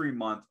 1 free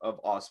month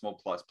of Osmo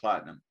Plus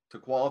Platinum. To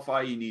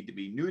qualify, you need to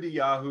be new to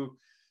Yahoo,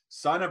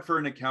 Sign up for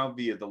an account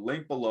via the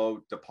link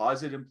below,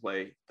 deposit and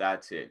play.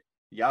 That's it.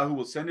 Yahoo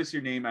will send us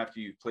your name after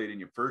you've played in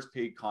your first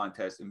paid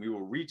contest, and we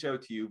will reach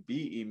out to you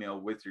via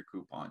email with your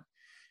coupon.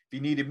 If you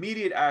need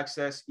immediate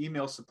access,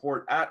 email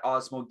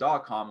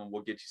support@osmo.com and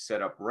we'll get you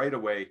set up right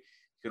away. You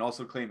can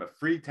also claim a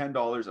free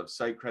 $10 of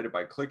site credit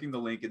by clicking the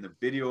link in the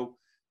video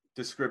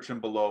description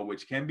below,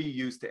 which can be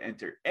used to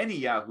enter any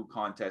Yahoo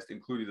contest,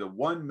 including the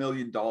 $1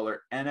 million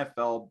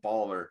NFL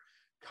Baller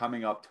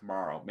coming up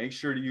tomorrow. Make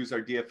sure to use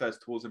our DFS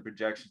tools and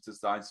projections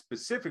designed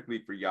specifically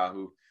for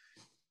Yahoo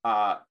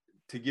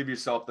to give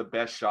yourself the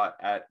best shot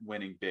at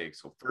winning big.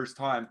 So first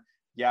time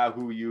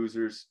Yahoo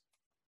users,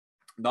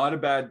 not a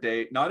bad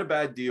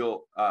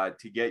deal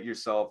to get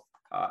yourself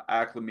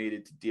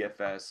acclimated to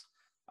DFS,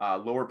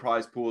 lower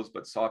prize pools,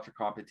 but softer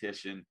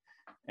competition.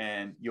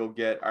 And you'll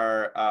get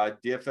our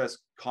DFS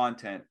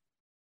content,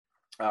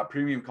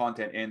 premium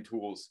content and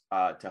tools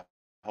to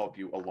help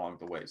you along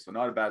the way. So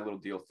not a bad little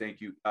deal.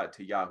 Thank you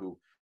to Yahoo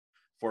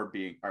for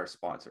being our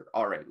sponsor.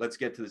 All right, let's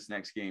get to this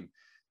next game.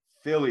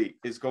 Philly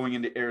is going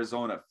into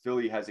Arizona.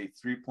 Philly has a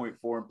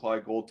 3.4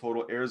 implied goal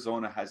total.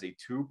 Arizona has a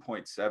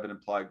 2.7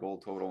 implied goal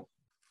total.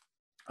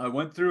 I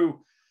went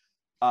through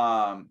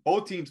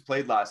both teams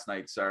played last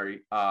night.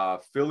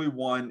 Philly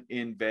won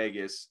in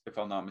Vegas, if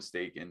I'm not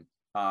mistaken.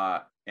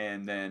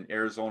 And then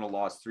Arizona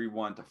lost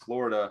 3-1 to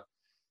Florida.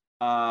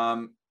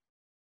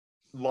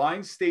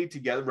 Lines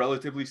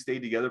relatively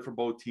stayed together for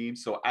both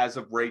teams. So as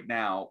of right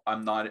now, I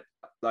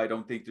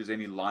don't think there's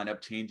any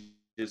lineup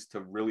changes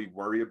to really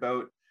worry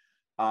about.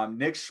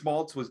 Nick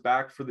Schmaltz was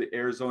back for the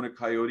Arizona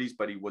Coyotes,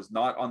 but he was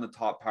not on the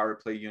top power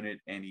play unit,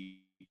 and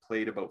he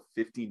played about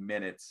 15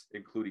 minutes,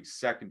 including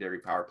secondary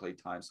power play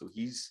time. So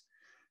he's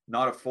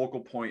not a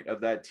focal point of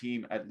that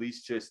team, at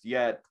least just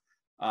yet.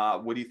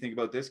 What do you think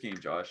about this game,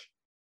 Josh?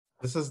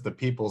 This is the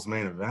people's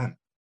main event.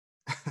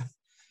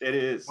 It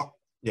is.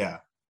 Yeah.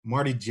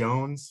 Marty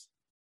Jones.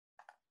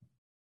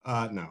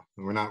 No,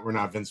 we're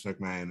not Vince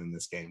McMahon in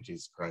this game.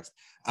 Jesus Christ.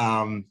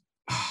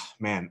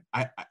 Man,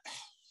 I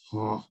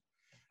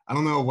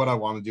don't know what I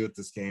want to do with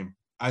this game.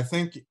 I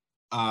think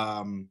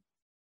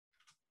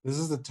this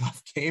is a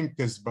tough game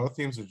because both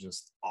teams are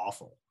just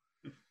awful.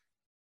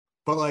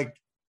 But like,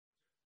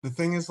 the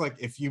thing is, like,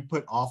 if you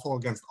put awful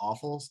against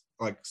awfuls,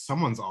 like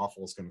someone's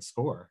awful is going to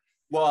score.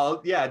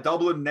 Well, yeah,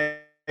 double and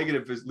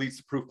negative leads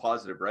to proof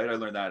positive, right? I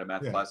learned that in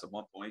math class at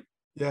one point.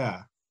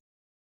 Yeah.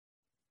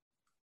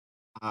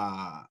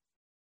 I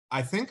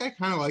think I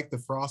kind of like the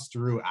Frost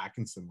Drew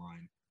Atkinson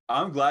line.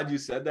 I'm glad you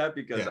said that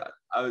because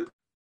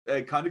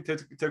it kind of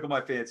tickled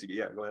my fancy.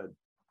 Yeah, go ahead.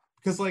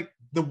 Because like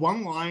the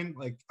one line,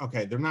 like,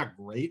 okay, they're not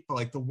great, but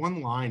like the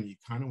one line you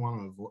kind of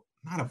want to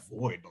not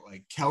avoid, but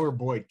like Keller,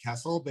 Boyd,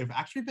 Kessel, they've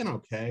actually been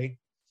okay.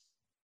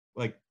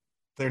 Like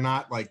they're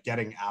not like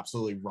getting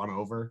absolutely run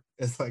over.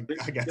 It's like,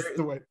 I guess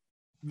the way.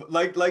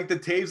 Like the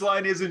Taves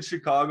line is in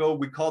Chicago.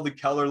 We call the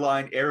Keller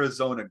line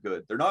Arizona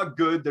good. They're not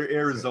good. They're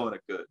Arizona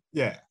good.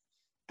 Yeah.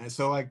 And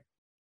so like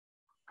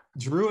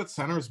Drew at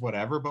center is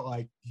whatever, but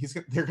like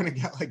they're going to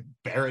get like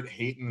Barrett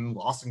Hayton and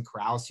Lawson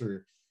Krause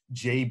or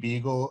Jay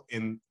Beagle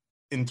in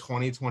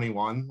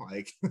 2021.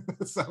 Like,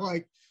 so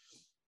like,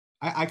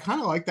 I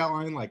kind of like that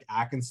line, like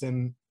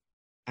Atkinson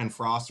and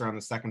Frost are on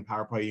the second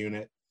power play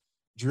unit.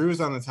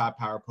 Drew's on the top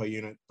power play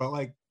unit, but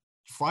like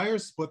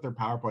Flyers split their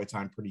power play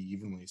time pretty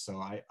evenly. So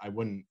I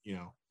wouldn't,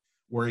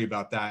 worry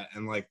about that.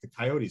 And like the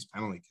Coyotes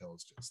penalty kill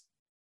is just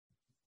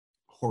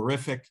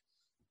horrific.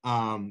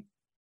 Cam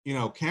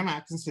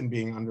Atkinson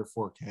being under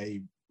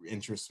 4K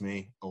interests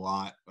me a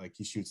lot. Like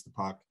he shoots the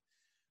puck.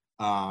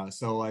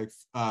 So like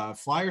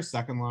Flyers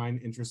second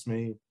line interests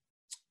me.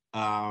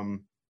 Like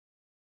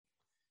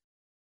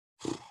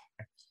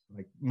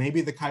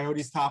maybe the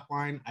Coyotes top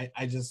line.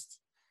 I just,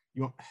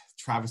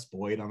 Travis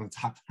Boyd on the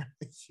top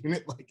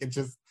unit. Like it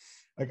just,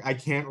 like I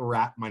can't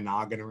wrap my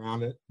noggin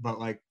around it. But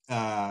like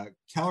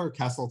Keller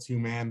Kessel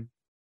 2-man,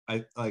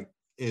 I like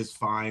is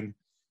fine.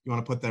 You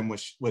want to put them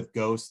with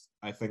Ghost.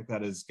 I think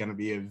that is going to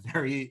be a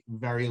very,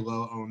 very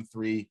low owned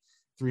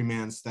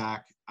three-man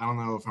stack. I don't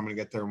know if I'm going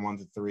to get there in 1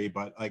 to 3,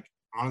 but like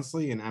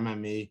honestly in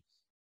MME,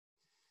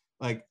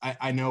 like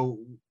I know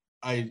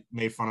I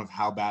made fun of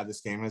how bad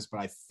this game is, but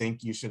I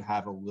think you should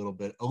have at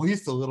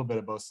least a little bit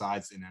of both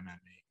sides in MMA.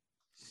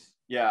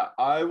 Yeah,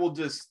 I will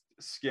just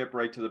skip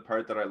right to the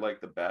part that I like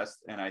the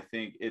best, and I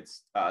think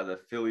it's the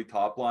Philly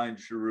top line,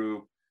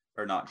 Couturier,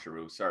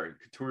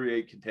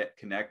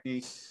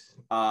 Konechny,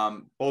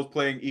 both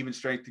playing even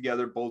strength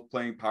together, both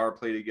playing power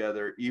play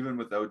together. Even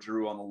without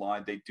Drew on the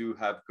line, they do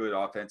have good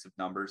offensive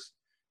numbers.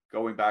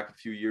 Going back a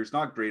few years,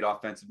 not great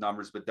offensive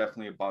numbers, but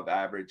definitely above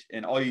average.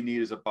 And all you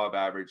need is above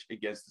average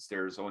against this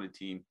Arizona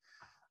team.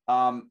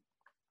 I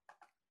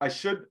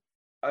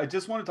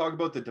just want to talk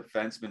about the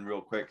defensemen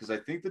real quick, because I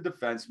think the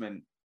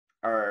defensemen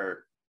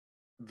are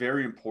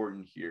very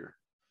important here.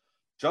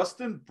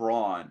 Justin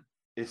Braun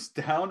is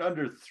down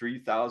under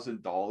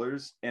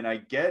 $3,000, and I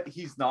get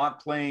he's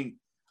not playing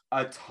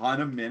a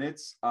ton of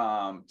minutes.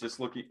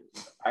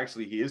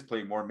 Actually, he is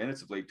playing more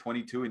minutes of late,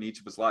 22 in each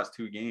of his last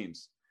 2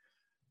 games.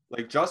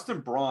 Like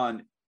Justin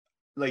Braun,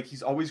 like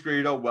he's always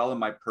graded out well in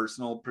my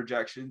personal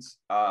projections.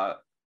 I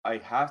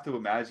have to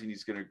imagine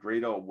he's going to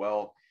grade out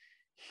well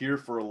here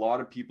for a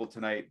lot of people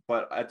tonight.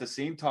 But at the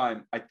same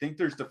time, I think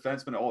there's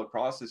defensemen all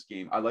across this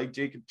game. I like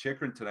Jacob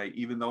Chikrin tonight,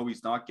 even though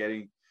he's not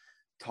getting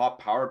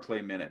top power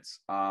play minutes.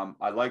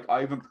 I like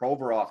Ivan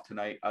Provorov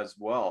tonight as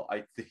well.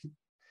 I think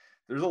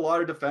there's a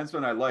lot of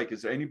defensemen I like.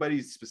 Is there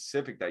anybody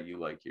specific that you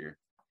like here?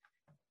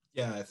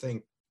 Yeah, I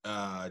think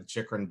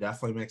Chikrin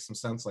definitely makes some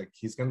sense. Like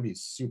he's going to be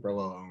super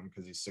low owned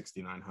because he's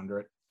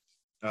 6,900.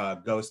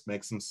 Ghost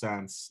makes some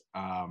sense.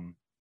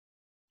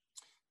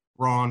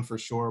 Braun for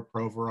sure,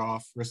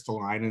 Provorov,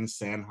 Ristolainen,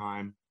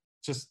 Sanheim.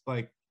 Just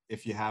like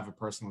if you have a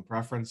personal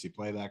preference, you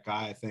play that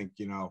guy. I think,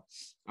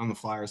 on the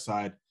Flyer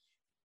side,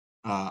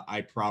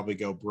 I'd probably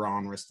go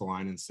Braun,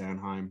 Ristolainen,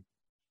 Sanheim.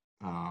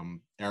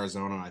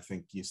 Arizona, I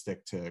think you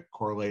stick to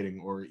correlating,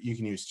 or you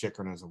can use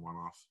Chikrin as a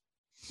one-off.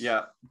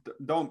 Yeah,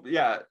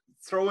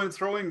 throw in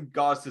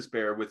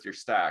Gostisbehere with your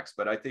stacks,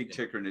 but I think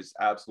Chikrin is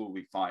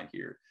absolutely fine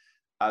here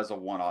as a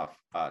one-off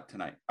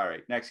tonight. All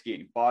right, next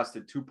game,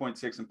 Boston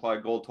 2.6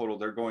 implied goal total.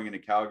 They're going into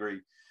Calgary.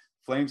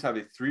 Flames have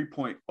a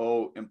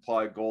 3.0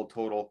 implied goal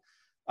total.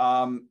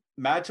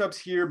 Matchups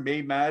here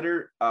may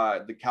matter.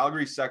 The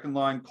Calgary second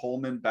line,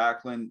 Coleman,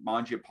 Backlund,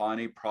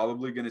 Mangiapane,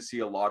 probably going to see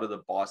a lot of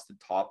the Boston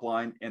top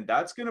line, and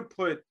that's going to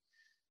put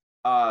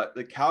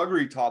the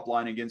Calgary top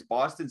line against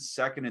Boston's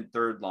second and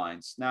third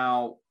lines.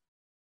 Now,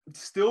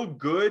 still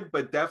good,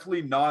 but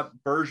definitely not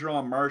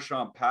Bergeron,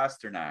 Marchand,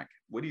 Pasternak.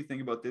 What do you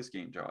think about this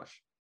game,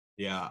 Josh?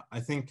 Yeah, I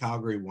think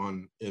Calgary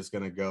 1 is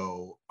going to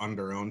go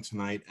under-owned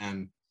tonight,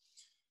 and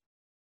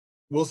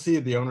we'll see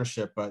the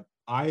ownership, but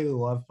I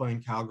love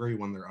playing Calgary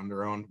when they're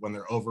under-owned. When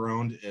they're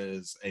over-owned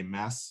is a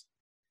mess,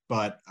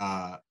 but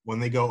when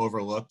they go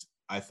overlooked,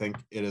 I think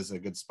it is a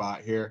good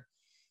spot here.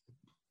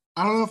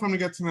 I don't know if I'm going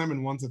to get to them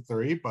in 1 to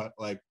 3, but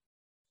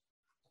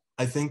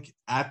I think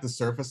at the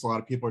surface, a lot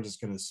of people are just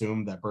going to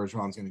assume that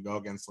Bergeron's going to go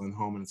against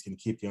Lindholm and it's going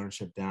to keep the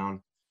ownership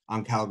down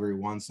on Calgary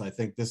 1. So I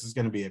think this is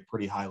going to be a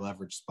pretty high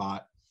leverage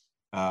spot.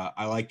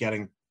 I like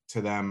getting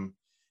to them.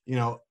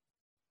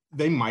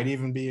 They might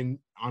even be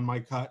on my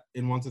cut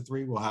in 1 to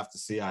 3. We'll have to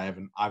see. I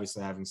haven't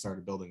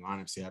started building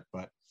lineups yet,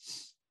 but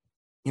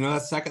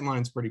that second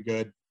line's pretty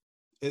good.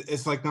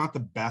 It's like not the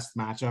best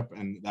matchup,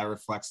 and that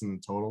reflects in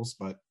the totals,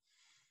 but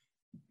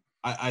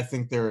I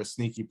think they're a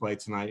sneaky play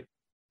tonight.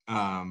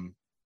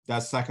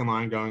 That second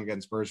line going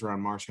against Bergeron,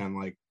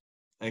 Marchand,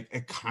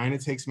 it kind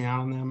of takes me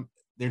out on them.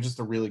 They're just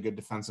a really good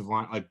defensive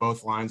line. Like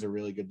both lines are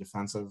really good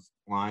defensive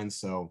lines.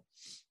 So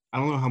I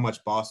don't know how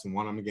much Boston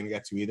won I'm going to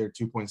get to either.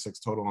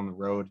 2.6 total on the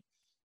road.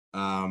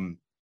 So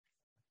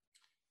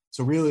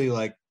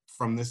really,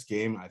 from this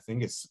game, I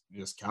think it's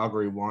just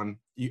Calgary 1.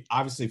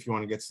 Obviously, if you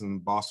want to get some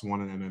Boston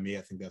 1 and MME,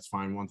 I think that's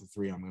fine. 1 to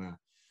 3, I'm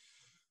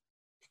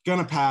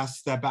gonna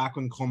pass. That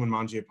Backlund, Coleman,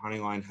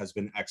 Mangiapane line has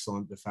been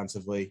excellent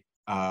defensively.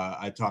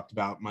 I talked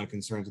about my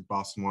concerns with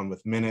Boston 1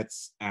 with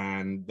minutes,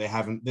 and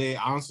they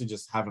honestly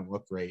just haven't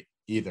looked great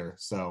either.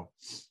 So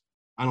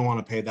I don't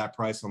want to pay that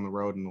price on the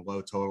road in a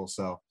low total.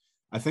 So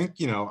I think,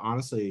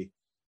 honestly,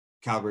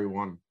 Calgary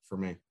 1 for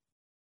me.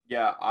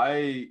 Yeah,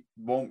 I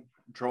won't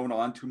drone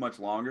on too much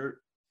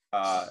longer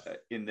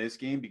in this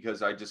game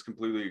because I just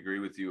completely agree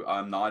with you.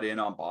 I'm not in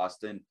on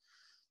Boston.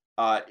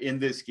 In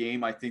this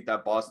game, I think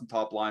that Boston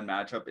top line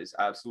matchup is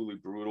absolutely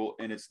brutal.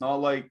 And it's not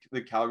like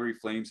the Calgary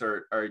Flames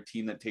are a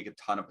team that take a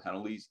ton of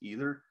penalties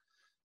either.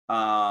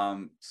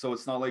 So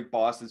it's not like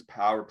Boston's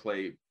power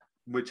play,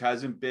 which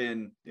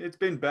it's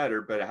been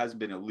better, but it hasn't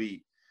been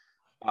elite.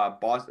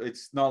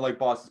 It's not like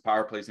Boston's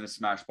power play is in a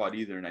smash spot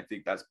either. And I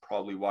think that's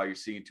probably why you're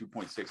seeing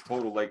 2.6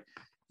 total.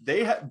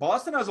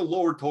 Boston has a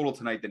lower total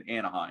tonight than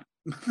Anaheim.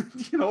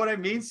 You know what I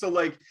mean? So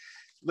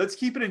let's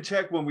keep it in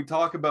check when we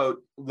talk about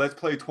let's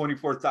play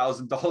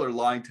 $24,000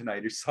 line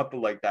tonight or something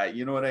like that.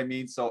 You know what I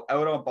mean? So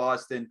out on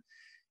Boston,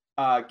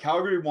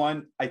 Calgary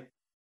 1.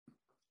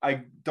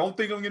 I don't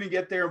think I'm going to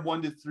get there in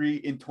 1 to 3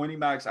 in 20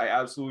 max. I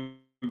absolutely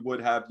would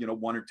have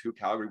 1 or 2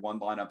 Calgary 1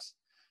 lineups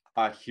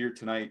here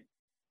tonight.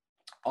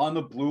 On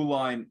the blue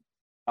line,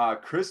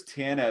 Chris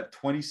Tanev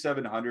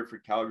 2,700 for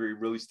Calgary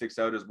really sticks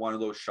out as one of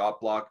those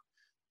shot block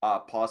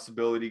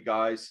possibility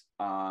guys.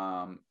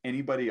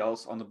 Anybody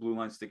else on the blue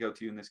line stick out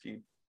to you in this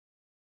game?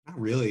 Not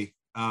really.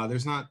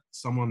 There's not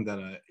someone that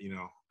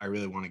I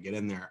really want to get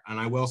in there. And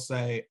I will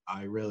say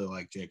I really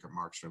like Jacob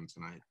Markstrom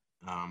tonight.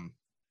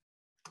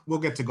 We'll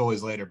get to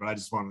goalies later, but I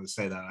just wanted to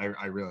say that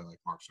I really like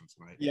Markstrom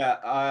tonight.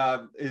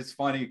 Yeah, it's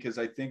funny because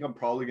I think I'm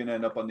probably going to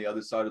end up on the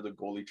other side of the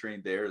goalie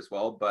train there as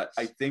well. But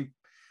I think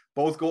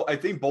both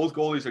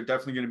goalies are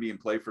definitely going to be in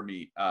play for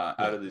me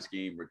out of this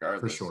game,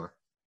 regardless. For sure.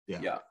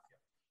 Yeah.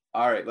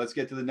 All right, let's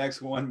get to the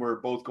next one where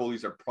both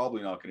goalies are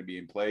probably not going to be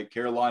in play.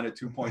 Carolina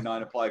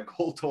 2.9 implied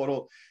goal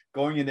total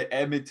going into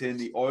Edmonton.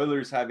 The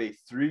Oilers have a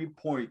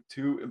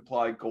 3.2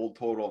 implied goal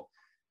total.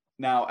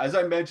 Now, as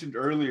I mentioned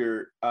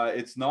earlier,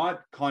 it's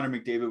not Connor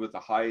McDavid with the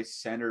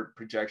highest center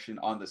projection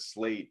on the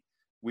slate.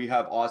 We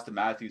have Austin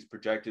Matthews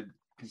projected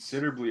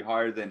considerably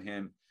higher than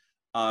him,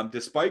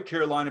 despite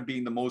Carolina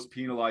being the most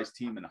penalized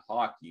team in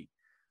hockey.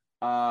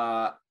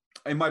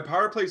 in my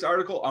power plays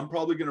article, I'm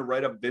probably going to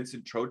write up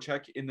Vincent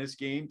Trocheck in this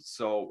game.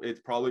 So it's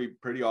probably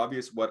pretty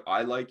obvious what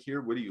I like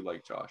here. What do you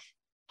like, Josh?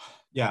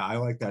 Yeah, I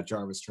like that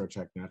Jarvis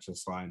Trocheck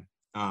Natchez line.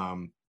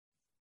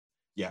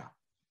 Yeah.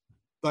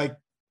 Like,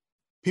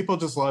 people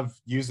just love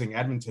using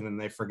Edmonton, and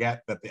they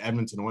forget that the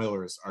Edmonton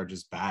Oilers are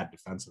just bad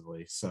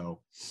defensively.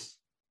 So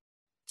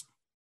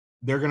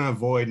they're going to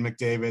avoid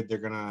McDavid. They're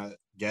going to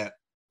get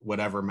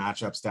whatever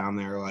matchups down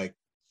there, like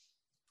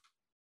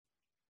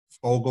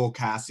Fogle,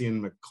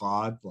 Cassian,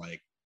 McLeod.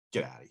 Like,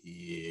 get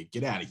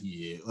out of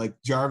here. Like,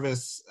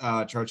 Jarvis,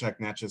 Trocheck,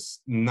 Natchez,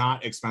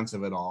 not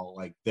expensive at all.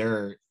 Like,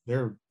 they're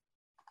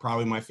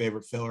probably my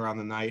favorite filler on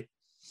the night.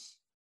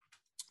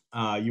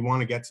 You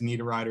want to get to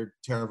Niederreiter,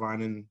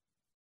 Teravainen,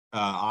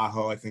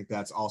 Aho. I think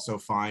that's also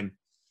fine.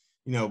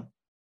 You know,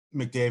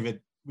 McDavid,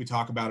 we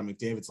talk about it.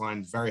 McDavid's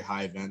line is very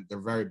high event. They're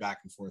very back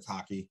and forth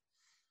hockey.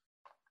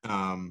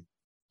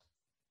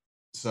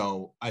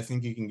 So I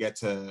think you can get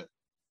to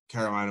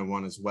Carolina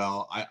 1 as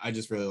well. I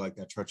just really like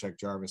that Trocheck,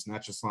 Jarvis,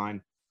 Natchez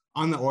line.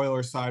 On the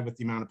Oilers side, with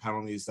the amount of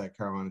penalties that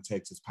Carolina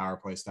takes, it's power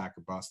play, stack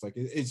or bust. Like,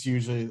 it's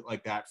usually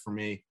like that for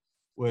me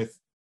with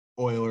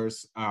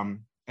Oilers.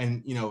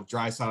 And, you know,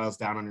 Draisaitl's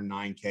down under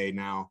 9K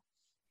now.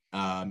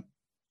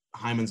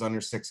 Hyman's under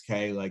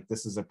 6K. Like,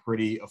 this is a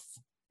pretty,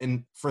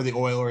 and for the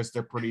Oilers,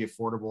 they're pretty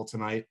affordable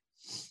tonight.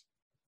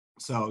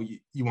 So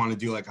you want to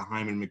do like a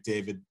Hyman,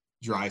 McDavid,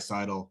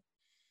 Draisaitl,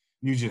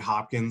 Nugent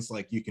Hopkins.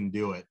 Like, you can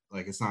do it.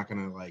 Like, it's not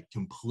going to like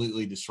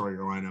completely destroy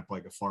your lineup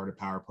like a Florida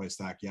power play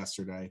stack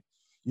yesterday.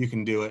 You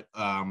can do it.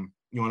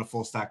 You want to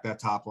full stack that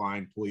top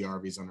line.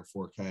 Puljujärvi's under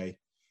 4K.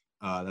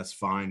 That's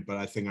fine. But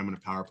I think I'm going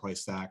to power play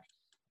stack.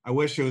 I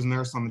wish it was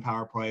Nurse on the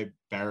power play.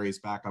 Barry's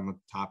back on the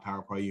top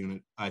power play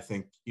unit. I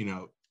think, you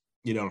know,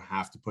 you don't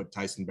have to put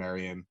Tyson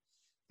Barrie in.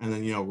 And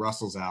then, you know,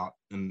 Russell's out.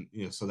 And,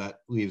 you know, so that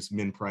leaves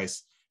min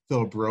price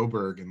Philip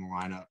Broberg in the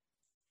lineup.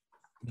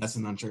 That's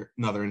another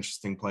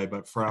interesting play.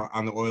 But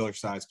on the Oilers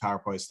side, power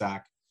play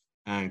stack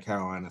and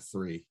Carolina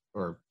 3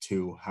 or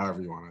 2,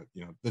 however you want to,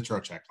 you know, the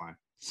Trocheck line.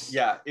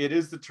 Yeah, it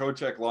is the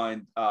Trocheck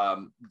line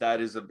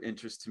that is of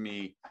interest to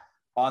me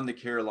on the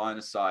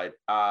Carolina side.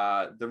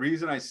 The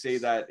reason I say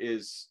that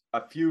is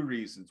a few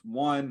reasons.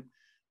 One,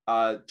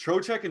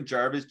 Trocheck and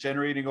Jarvis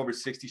generating over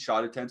 60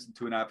 shot attempts and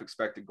 2.5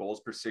 expected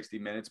goals per 60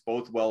 minutes,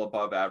 both well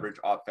above average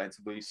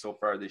offensively so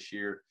far this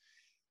year.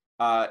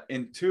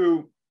 And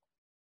two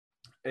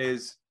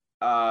is,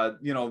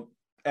 you know,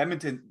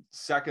 Edmonton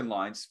second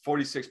lines,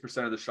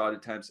 46% of the shot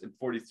attempts and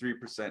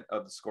 43%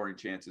 of the scoring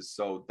chances.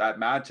 So that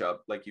matchup,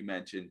 like you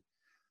mentioned,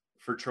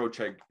 for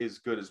Trocheck is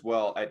good as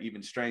well at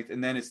even strength.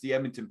 And then it's the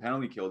Edmonton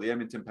penalty kill. The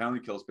Edmonton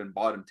penalty kill has been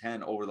bottom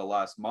 10 over the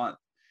last month.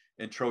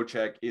 And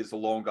Trocheck is the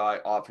lone guy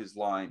off his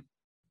line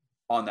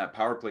on that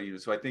power play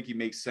unit. So I think he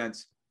makes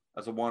sense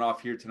as a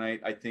one-off here tonight.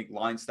 I think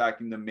line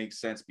stacking them makes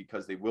sense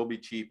because they will be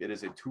cheap. It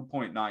is a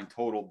 2.9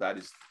 total. That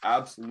is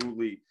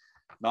absolutely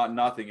not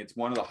nothing. It's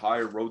one of the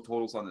higher road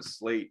totals on the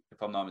slate,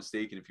 if I'm not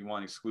mistaken, if you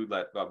want to exclude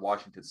that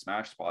Washington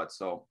smash spot.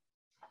 So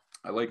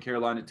I like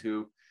Carolina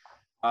too.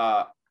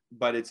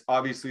 But it's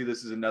obviously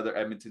this is another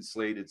Edmonton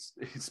slate. It's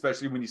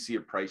especially when you see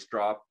a price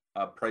drop.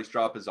 Price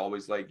drop is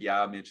always like,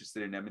 yeah, I'm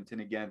interested in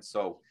Edmonton again.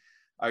 So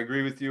I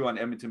agree with you on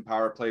Edmonton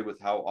power play with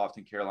how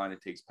often Carolina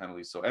takes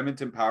penalties. So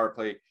Edmonton power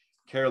play,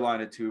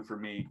 Carolina 2 for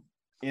me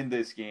in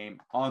this game.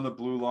 On the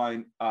blue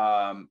line,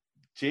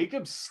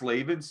 Jacob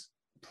Slavens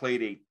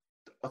played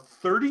a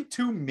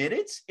 32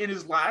 minutes in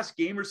his last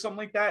game or something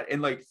like that,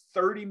 and like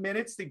 30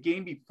 minutes the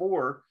game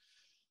before.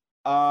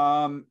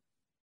 I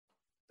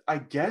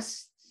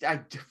guess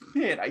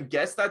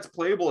that's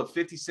playable at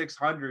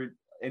 5,600.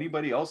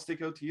 Anybody else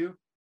stick out to you?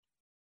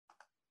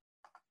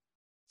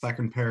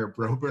 Second pair of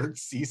Broberg,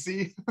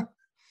 Cece.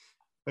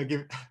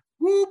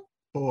 Whoop,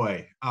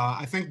 boy.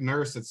 I think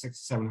Nurse at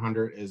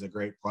 6,700 is a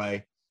great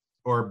play,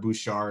 or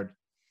Bouchard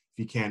if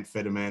you can't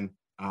fit him in.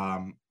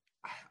 I'm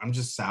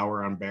just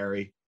sour on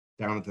Barry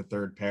down at the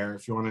third pair.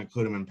 If you want to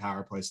include him in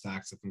power play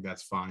stacks, I think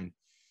that's fine.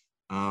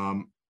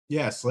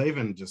 Yeah,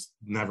 Slavin just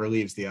never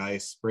leaves the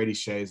ice. Brady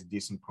Shea is a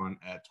decent punt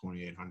at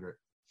 2,800.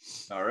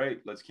 All right,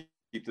 let's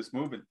keep this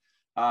moving.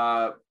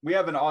 We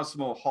have an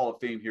Awesemo Hall of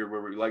Fame here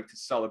where we like to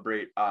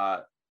celebrate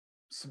our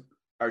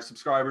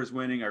subscribers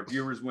winning, our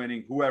viewers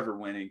winning, whoever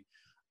winning.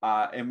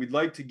 And we'd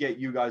like to get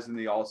you guys in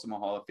the Awesemo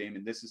Hall of Fame,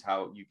 and this is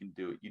how you can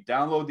do it. You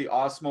download the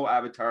Awesemo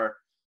avatar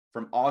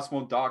from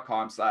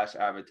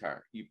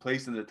awesemo.com/avatar. You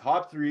place in the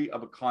top 3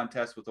 of a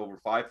contest with over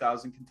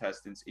 5,000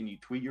 contestants, and you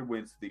tweet your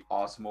wins to the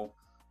Awesemo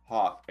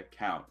Hoff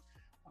account.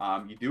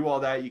 You do all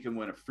that, you can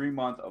win a free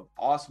month of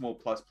Awesemo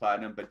Plus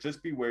Platinum, but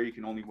just beware, you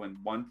can only win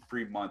 1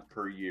 free month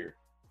per year.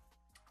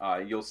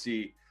 You'll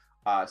see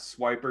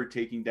Swiper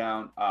taking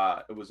down,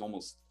 it was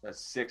almost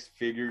 6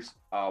 figures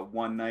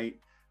one night,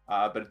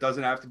 but it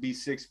doesn't have to be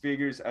 6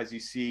 figures. As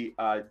you see,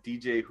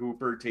 DJ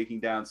Hooper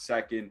taking down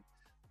second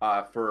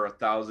for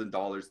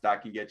 $1,000.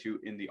 That can get you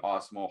in the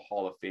Awesemo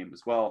Hall of Fame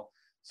as well.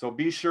 So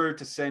be sure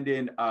to send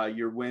in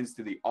your wins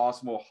to the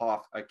Awesemo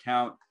Hoff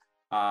account.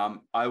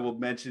 I will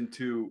mention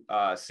to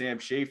Sam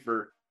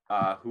Schaefer,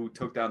 who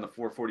took down the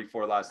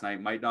 444 last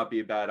night, might not be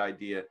a bad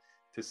idea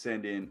to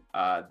send in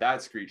that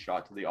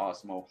screenshot to the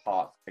Osmo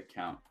Hoff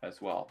account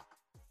as well.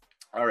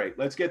 All right,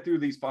 let's get through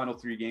these final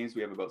 3 games.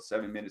 We have about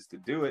 7 minutes to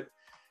do it.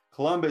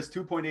 Columbus,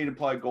 2.8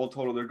 implied goal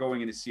total. They're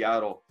going into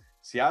Seattle.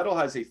 Seattle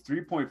has a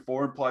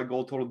 3.4 implied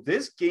goal total.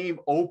 This game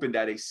opened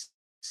at a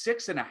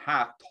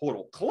 6.5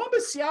 total.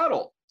 Columbus,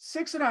 Seattle,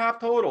 6.5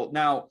 total.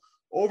 Now,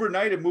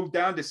 overnight it moved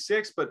down to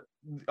 6, but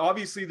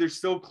obviously they're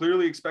still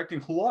clearly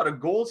expecting a lot of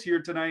goals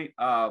here tonight.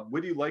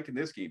 What do you like in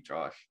this game,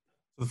 Josh?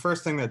 The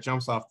first thing that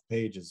jumps off the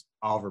page is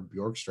Oliver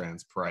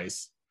Bjorkstrand's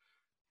price.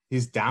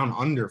 He's down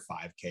under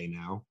 5K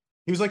now.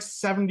 He was like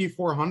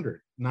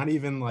 7,400, not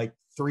even like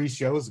 3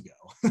 shows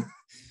ago.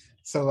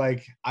 So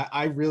like,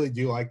 I really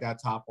do like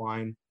that top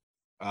line.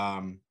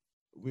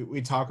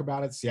 We talk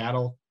about it.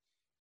 Seattle,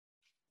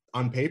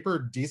 on paper,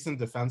 decent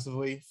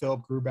defensively.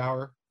 Philip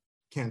Grubauer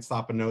can't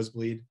stop a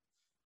nosebleed.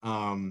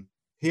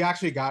 He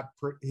actually got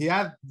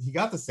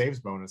the saves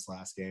bonus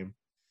last game.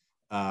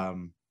 I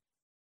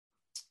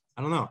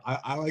don't know.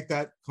 I like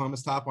that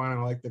Columbus top line.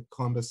 I like the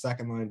Columbus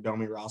second line,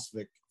 Domi,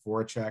 Roslovic,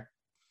 Voracek.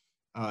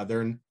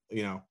 They're,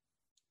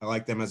 I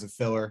like them as a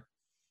filler.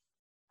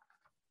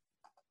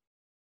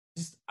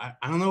 Just I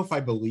don't know if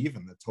I believe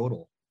in the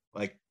total.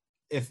 Like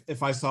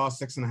if I saw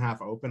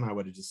 6.5 open, I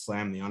would have just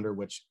slammed the under,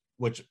 which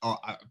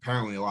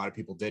apparently a lot of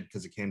people did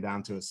because it came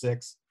down to a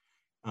 6.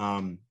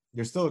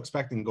 You're still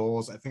expecting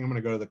goals. I think I'm going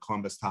to go to the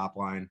Columbus top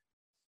line.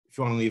 If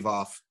you want to leave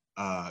off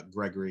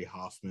Gregory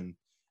Hoffman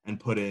and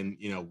put in,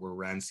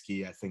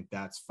 Werenski, I think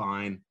that's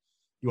fine.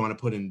 You want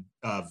to put in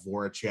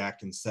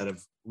Voracek instead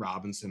of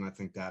Robinson, I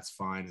think that's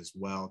fine as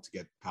well to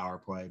get power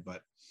play.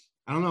 But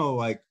I don't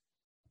know,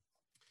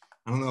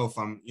 if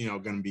I'm,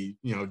 going to be,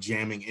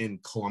 jamming in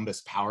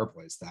Columbus power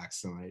play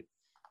stacks tonight.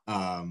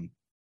 On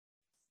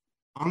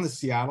the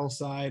Seattle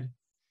side,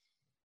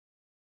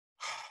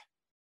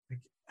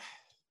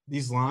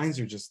 these lines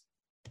are just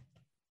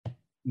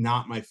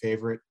not my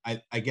favorite.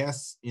 I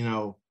guess,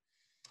 Eberle.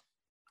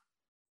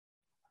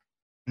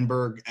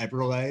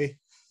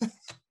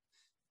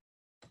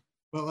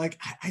 But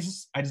I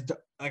just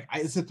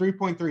it's a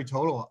 3.3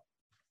 total,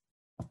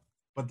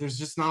 but there's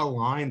just not a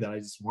line that I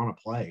just want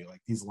to play. Like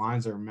these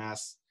lines are a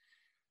mess.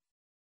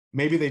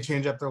 Maybe they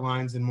change up their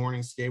lines in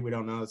morning skate. We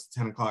don't know. It's a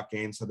 10 o'clock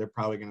game, so they're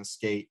probably going to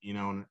skate,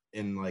 in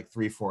like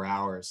 3-4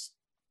 hours.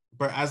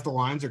 But as the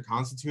lines are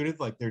constituted,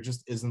 there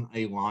just isn't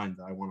a line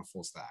that I want to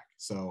full stack.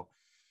 So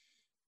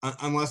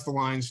unless the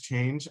lines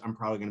change, I'm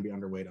probably going to be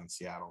underweight on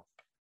Seattle.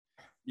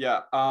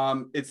 Yeah,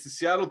 it's the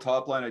Seattle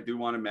top line I do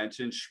want to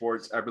mention.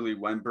 Schwartz, Eberle,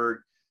 Wenberg.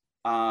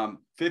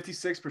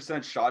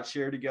 56% shot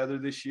share together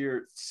this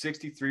year,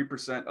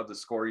 63% of the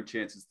scoring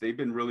chances. They've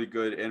been really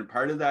good. And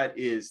part of that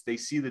is they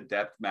see the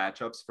depth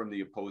matchups from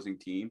the opposing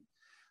team.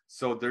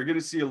 So they're going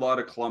to see a lot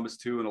of Columbus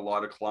 2 and a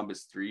lot of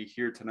Columbus 3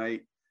 here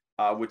tonight,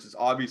 which is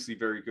obviously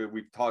very good.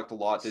 We've talked a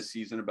lot this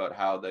season about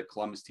how the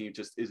Columbus team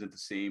just isn't the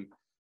same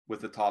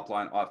with the top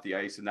line off the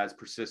ice, and that's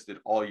persisted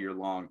all year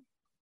long.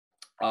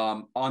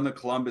 On the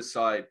Columbus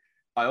side,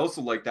 I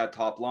also like that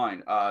top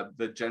line,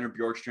 the Jenner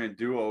Bjorkstrand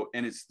duo.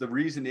 And the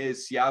reason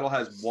is Seattle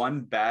has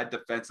one bad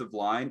defensive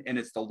line, and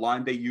it's the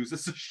line they use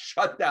as a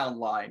shutdown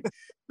line.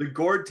 The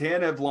Gord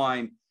Tanev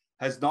line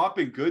has not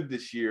been good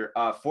this year.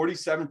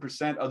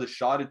 47% of the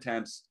shot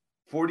attempts,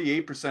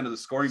 48% of the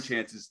scoring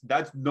chances.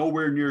 That's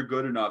nowhere near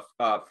good enough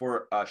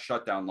for a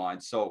shutdown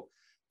line. So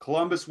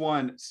Columbus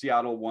won,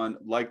 Seattle won,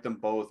 like them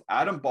both.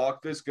 Adam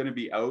Bokvis going to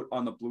be out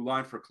on the blue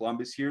line for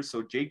Columbus here.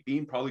 So Jake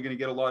Bean probably going to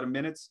get a lot of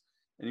minutes.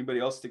 Anybody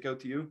else stick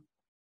out to you?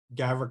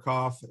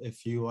 Gavrikov,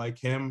 if you like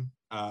him.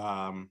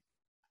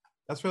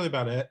 That's really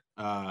about it.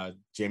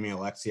 Jamie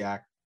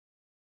Alexiak,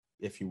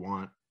 if you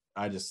want.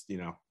 I just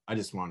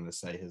wanted to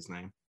say his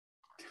name.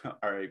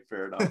 All right,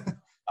 fair enough.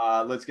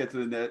 Let's get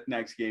to the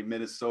next game.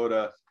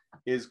 Minnesota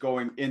is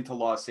going into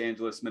Los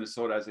Angeles.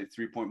 Minnesota has a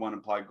 3.1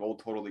 implied goal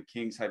total. The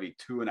Kings have a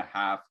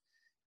 2.5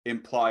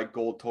 implied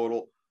goal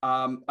total.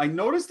 I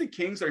noticed the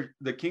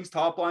Kings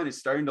top line is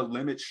starting to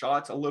limit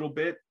shots a little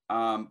bit,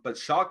 but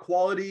shot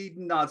quality,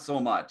 not so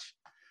much.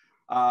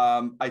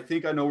 I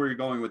think I know where you're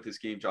going with this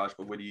game, Josh,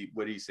 but what are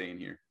you saying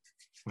here?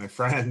 My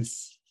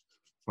friends,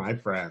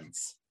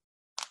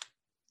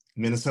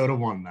 Minnesota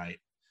one night.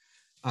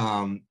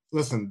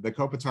 Listen, the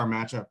Kopitar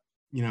matchup,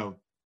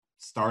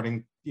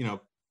 starting,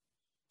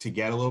 to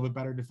get a little bit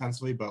better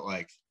defensively, but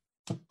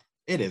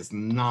it is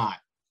not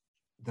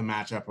the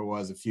matchup it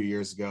was a few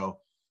years ago.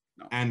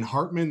 No. And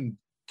Hartman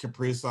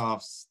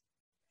Kaprizov's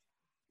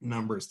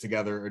numbers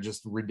together are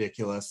just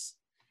ridiculous.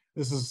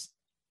 This is,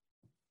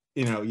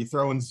 you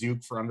throw in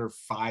Zook for under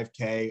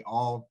 5K,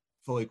 all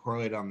fully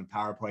correlated on the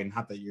power play.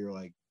 Not that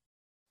you're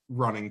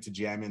running to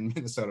jam in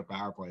Minnesota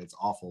power play. It's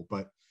awful,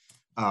 but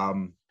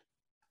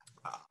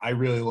I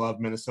really love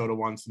Minnesota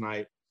one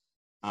tonight.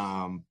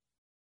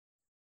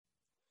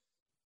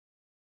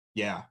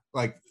 Yeah,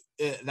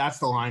 that's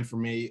the line for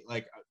me.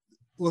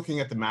 Looking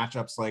at the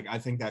matchups, I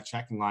think that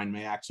checking line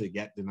may actually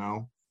get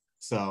Danault.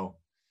 So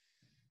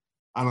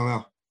I don't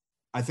know.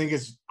 I think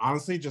it's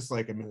honestly just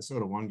a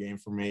Minnesota one game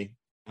for me.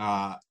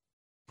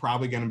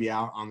 Probably going to be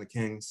out on the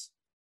Kings.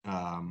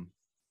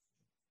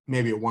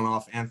 Maybe a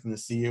one-off Anthony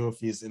Ciu if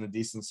he's in a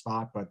decent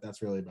spot, but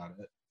that's really about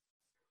it.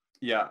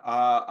 Yeah,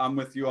 I'm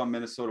with you on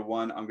Minnesota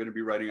 1. I'm going to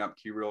be writing up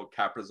Kirill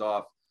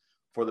Kaprizov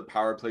for the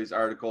Power Plays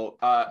article.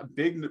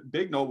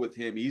 Big note with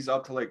him. He's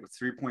up to like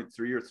 3.3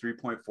 or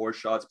 3.4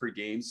 shots per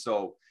game.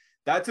 So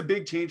that's a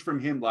big change from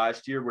him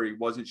last year where he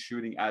wasn't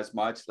shooting as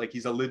much. Like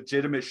he's a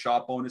legitimate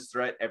shot bonus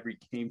threat every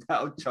game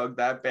now. Chug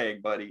that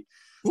bag, buddy.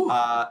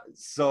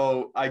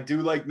 So I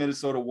do like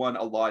Minnesota 1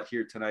 a lot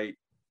here tonight.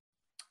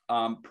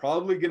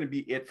 Probably going to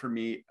be it for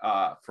me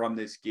from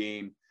this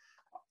game.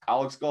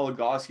 Alex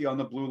Goligoski on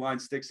the blue line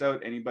sticks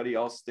out. Anybody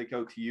else stick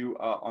out to you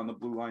on the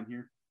blue line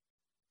here?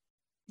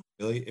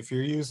 Really, if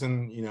you're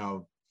using,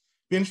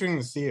 be interesting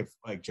to see if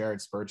like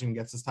Jared Spurgeon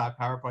gets his top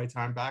power play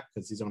time back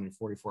because he's only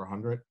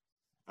 4,400.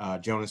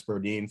 Jonas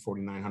Brodin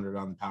 4,900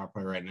 on the power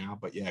play right now.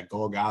 But yeah,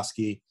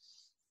 Goligoski.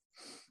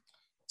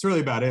 It's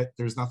really about it.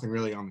 There's nothing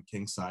really on the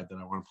Kings side that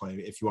I want to play.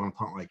 If you want to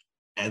punt like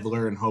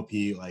Edler and hope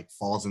he like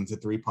falls into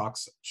 3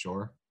 pucks,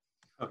 sure.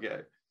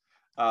 Okay.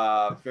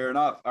 Fair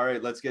enough. All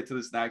right, let's get to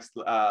this next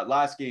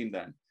last game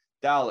then.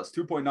 Dallas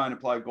 2.9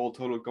 implied goal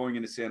total going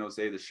into San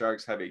Jose. The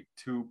Sharks have a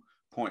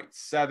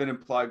 2.7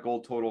 implied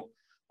goal total.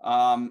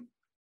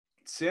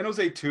 San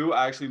Jose 2,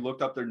 I actually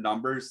looked up their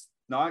numbers.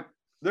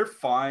 They're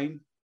fine,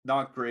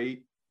 not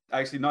great.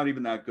 Actually, not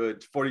even that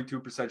good.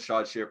 42%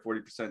 shot share,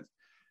 40%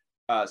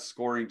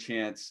 scoring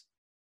chance.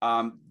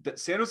 The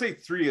San Jose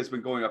 3 has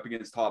been going up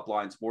against top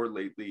lines more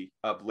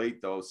of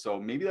late though. So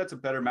maybe that's a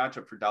better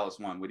matchup for Dallas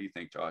 1. What do you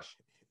think, Josh?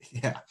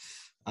 Yeah.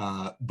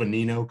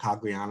 Bonino,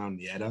 Cogliano,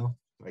 Nieto.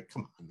 Like,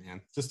 come on,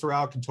 man. Just throw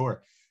out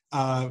Couture.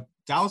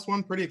 Dallas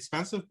 1 pretty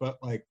expensive,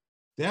 but like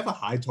they have a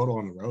high total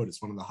on the road.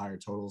 It's one of the higher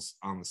totals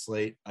on the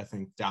slate. I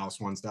think Dallas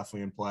 1's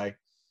definitely in play.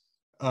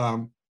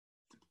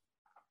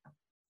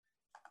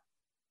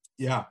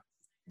 Yeah.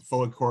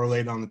 Fully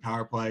correlated on the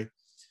power play.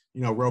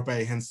 Rope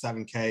hits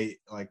 7K,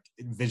 like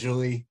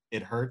visually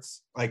it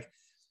hurts. Like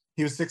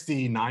he was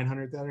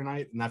 6,900 the other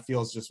night, and that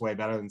feels just way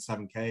better than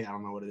 7K. I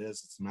don't know what it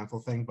is. It's a mental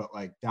thing, but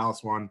like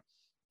Dallas 1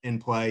 in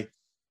play.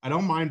 I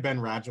don't mind Ben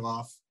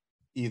Radulov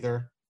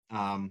either.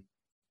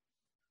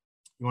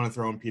 You want to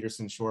throw in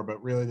Peterson, sure,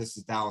 but really this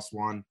is Dallas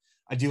 1.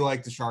 I do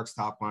like the Sharks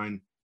top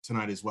line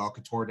tonight as well.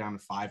 Couture down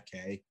to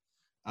 5K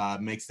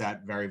makes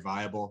that very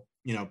viable.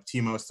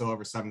 Timo still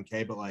over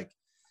 7K, but like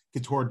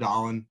Couture,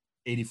 Dahlin,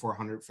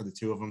 8,400 for the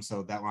two of them.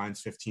 So that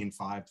line's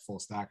 15-5 full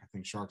stack. I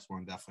think Sharks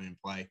 1 definitely in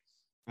play.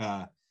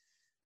 I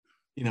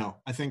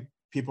think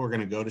people are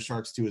going to go to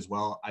Sharks 2 as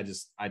well. I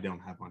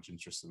don't have much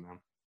interest in them.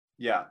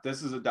 Yeah,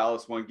 this is a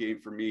Dallas 1 game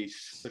for me.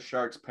 The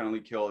Sharks penalty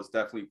kill has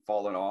definitely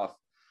fallen off.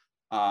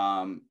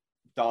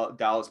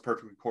 Dallas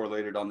perfectly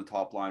correlated on the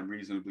top line,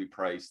 reasonably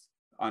priced,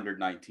 under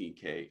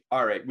 19K.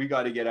 All right, we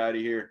got to get out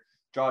of here.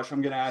 Josh,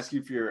 I'm going to ask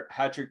you for your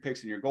hat trick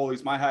picks and your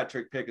goalies. My hat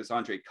trick pick is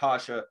Andre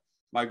Kasha.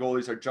 My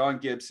goalies are John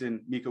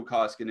Gibson, Mikko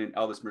Koskinen,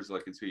 Elvis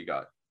Merzlikins. Who you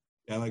got?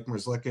 Yeah, I like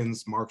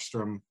Merzlikins,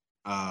 Markstrom.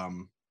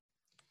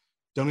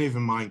 Don't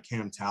even mind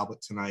Cam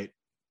Talbot tonight.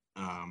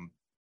 And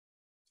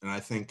I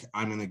think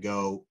I'm going to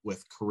go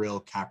with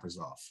Kirill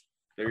Kaprizov.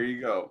 There you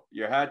go.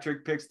 Your hat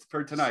trick picks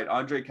for tonight.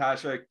 Andre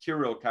Kasha,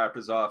 Kirill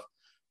Kaprizov.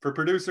 For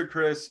producer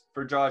Chris,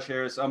 for Josh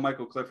Harris, I'm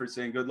Michael Clifford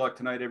saying good luck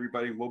tonight,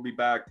 everybody. We'll be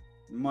back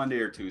Monday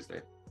or Tuesday.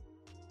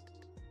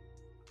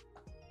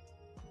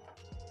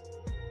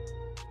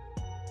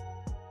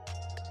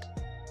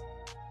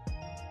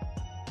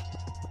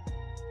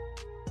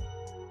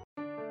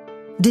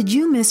 Did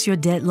you miss your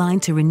deadline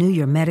to renew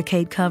your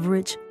Medicaid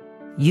coverage?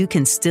 You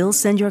can still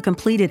send your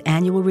completed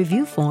annual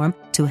review form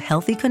to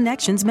Healthy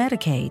Connections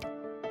Medicaid.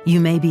 You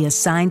may be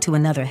assigned to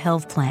another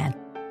health plan,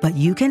 but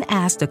you can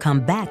ask to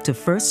come back to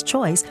First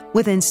Choice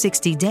within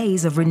 60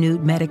 days of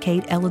renewed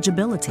Medicaid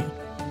eligibility.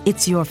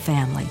 It's your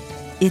family.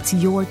 It's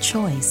your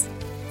choice.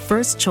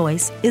 First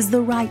Choice is the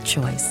right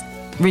choice.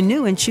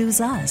 Renew and choose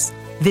us.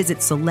 Visit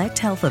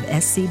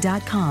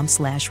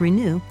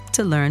selecthealthofsc.com/renew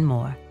to learn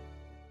more.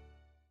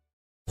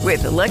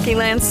 With the Lucky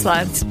Land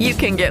Slots, you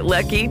can get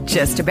lucky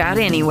just about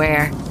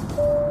anywhere.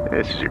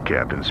 This is your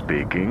captain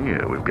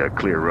speaking. We've got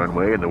clear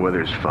runway and the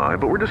weather's fine,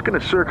 but we're just going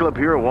to circle up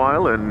here a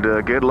while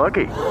and get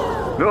lucky.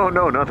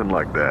 No, nothing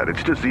like that.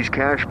 It's just these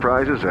cash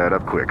prizes add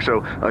up quick.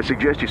 So I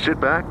suggest you sit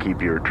back,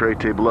 keep your tray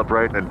table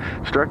upright, and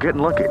start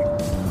getting lucky.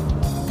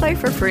 Play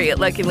for free at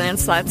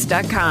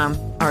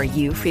LuckyLandSlots.com. Are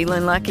you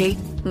feeling lucky?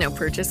 No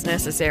purchase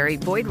necessary.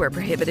 Void where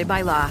prohibited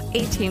by law.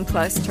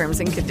 18+ terms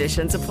and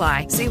conditions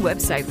apply. See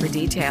website for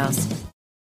details.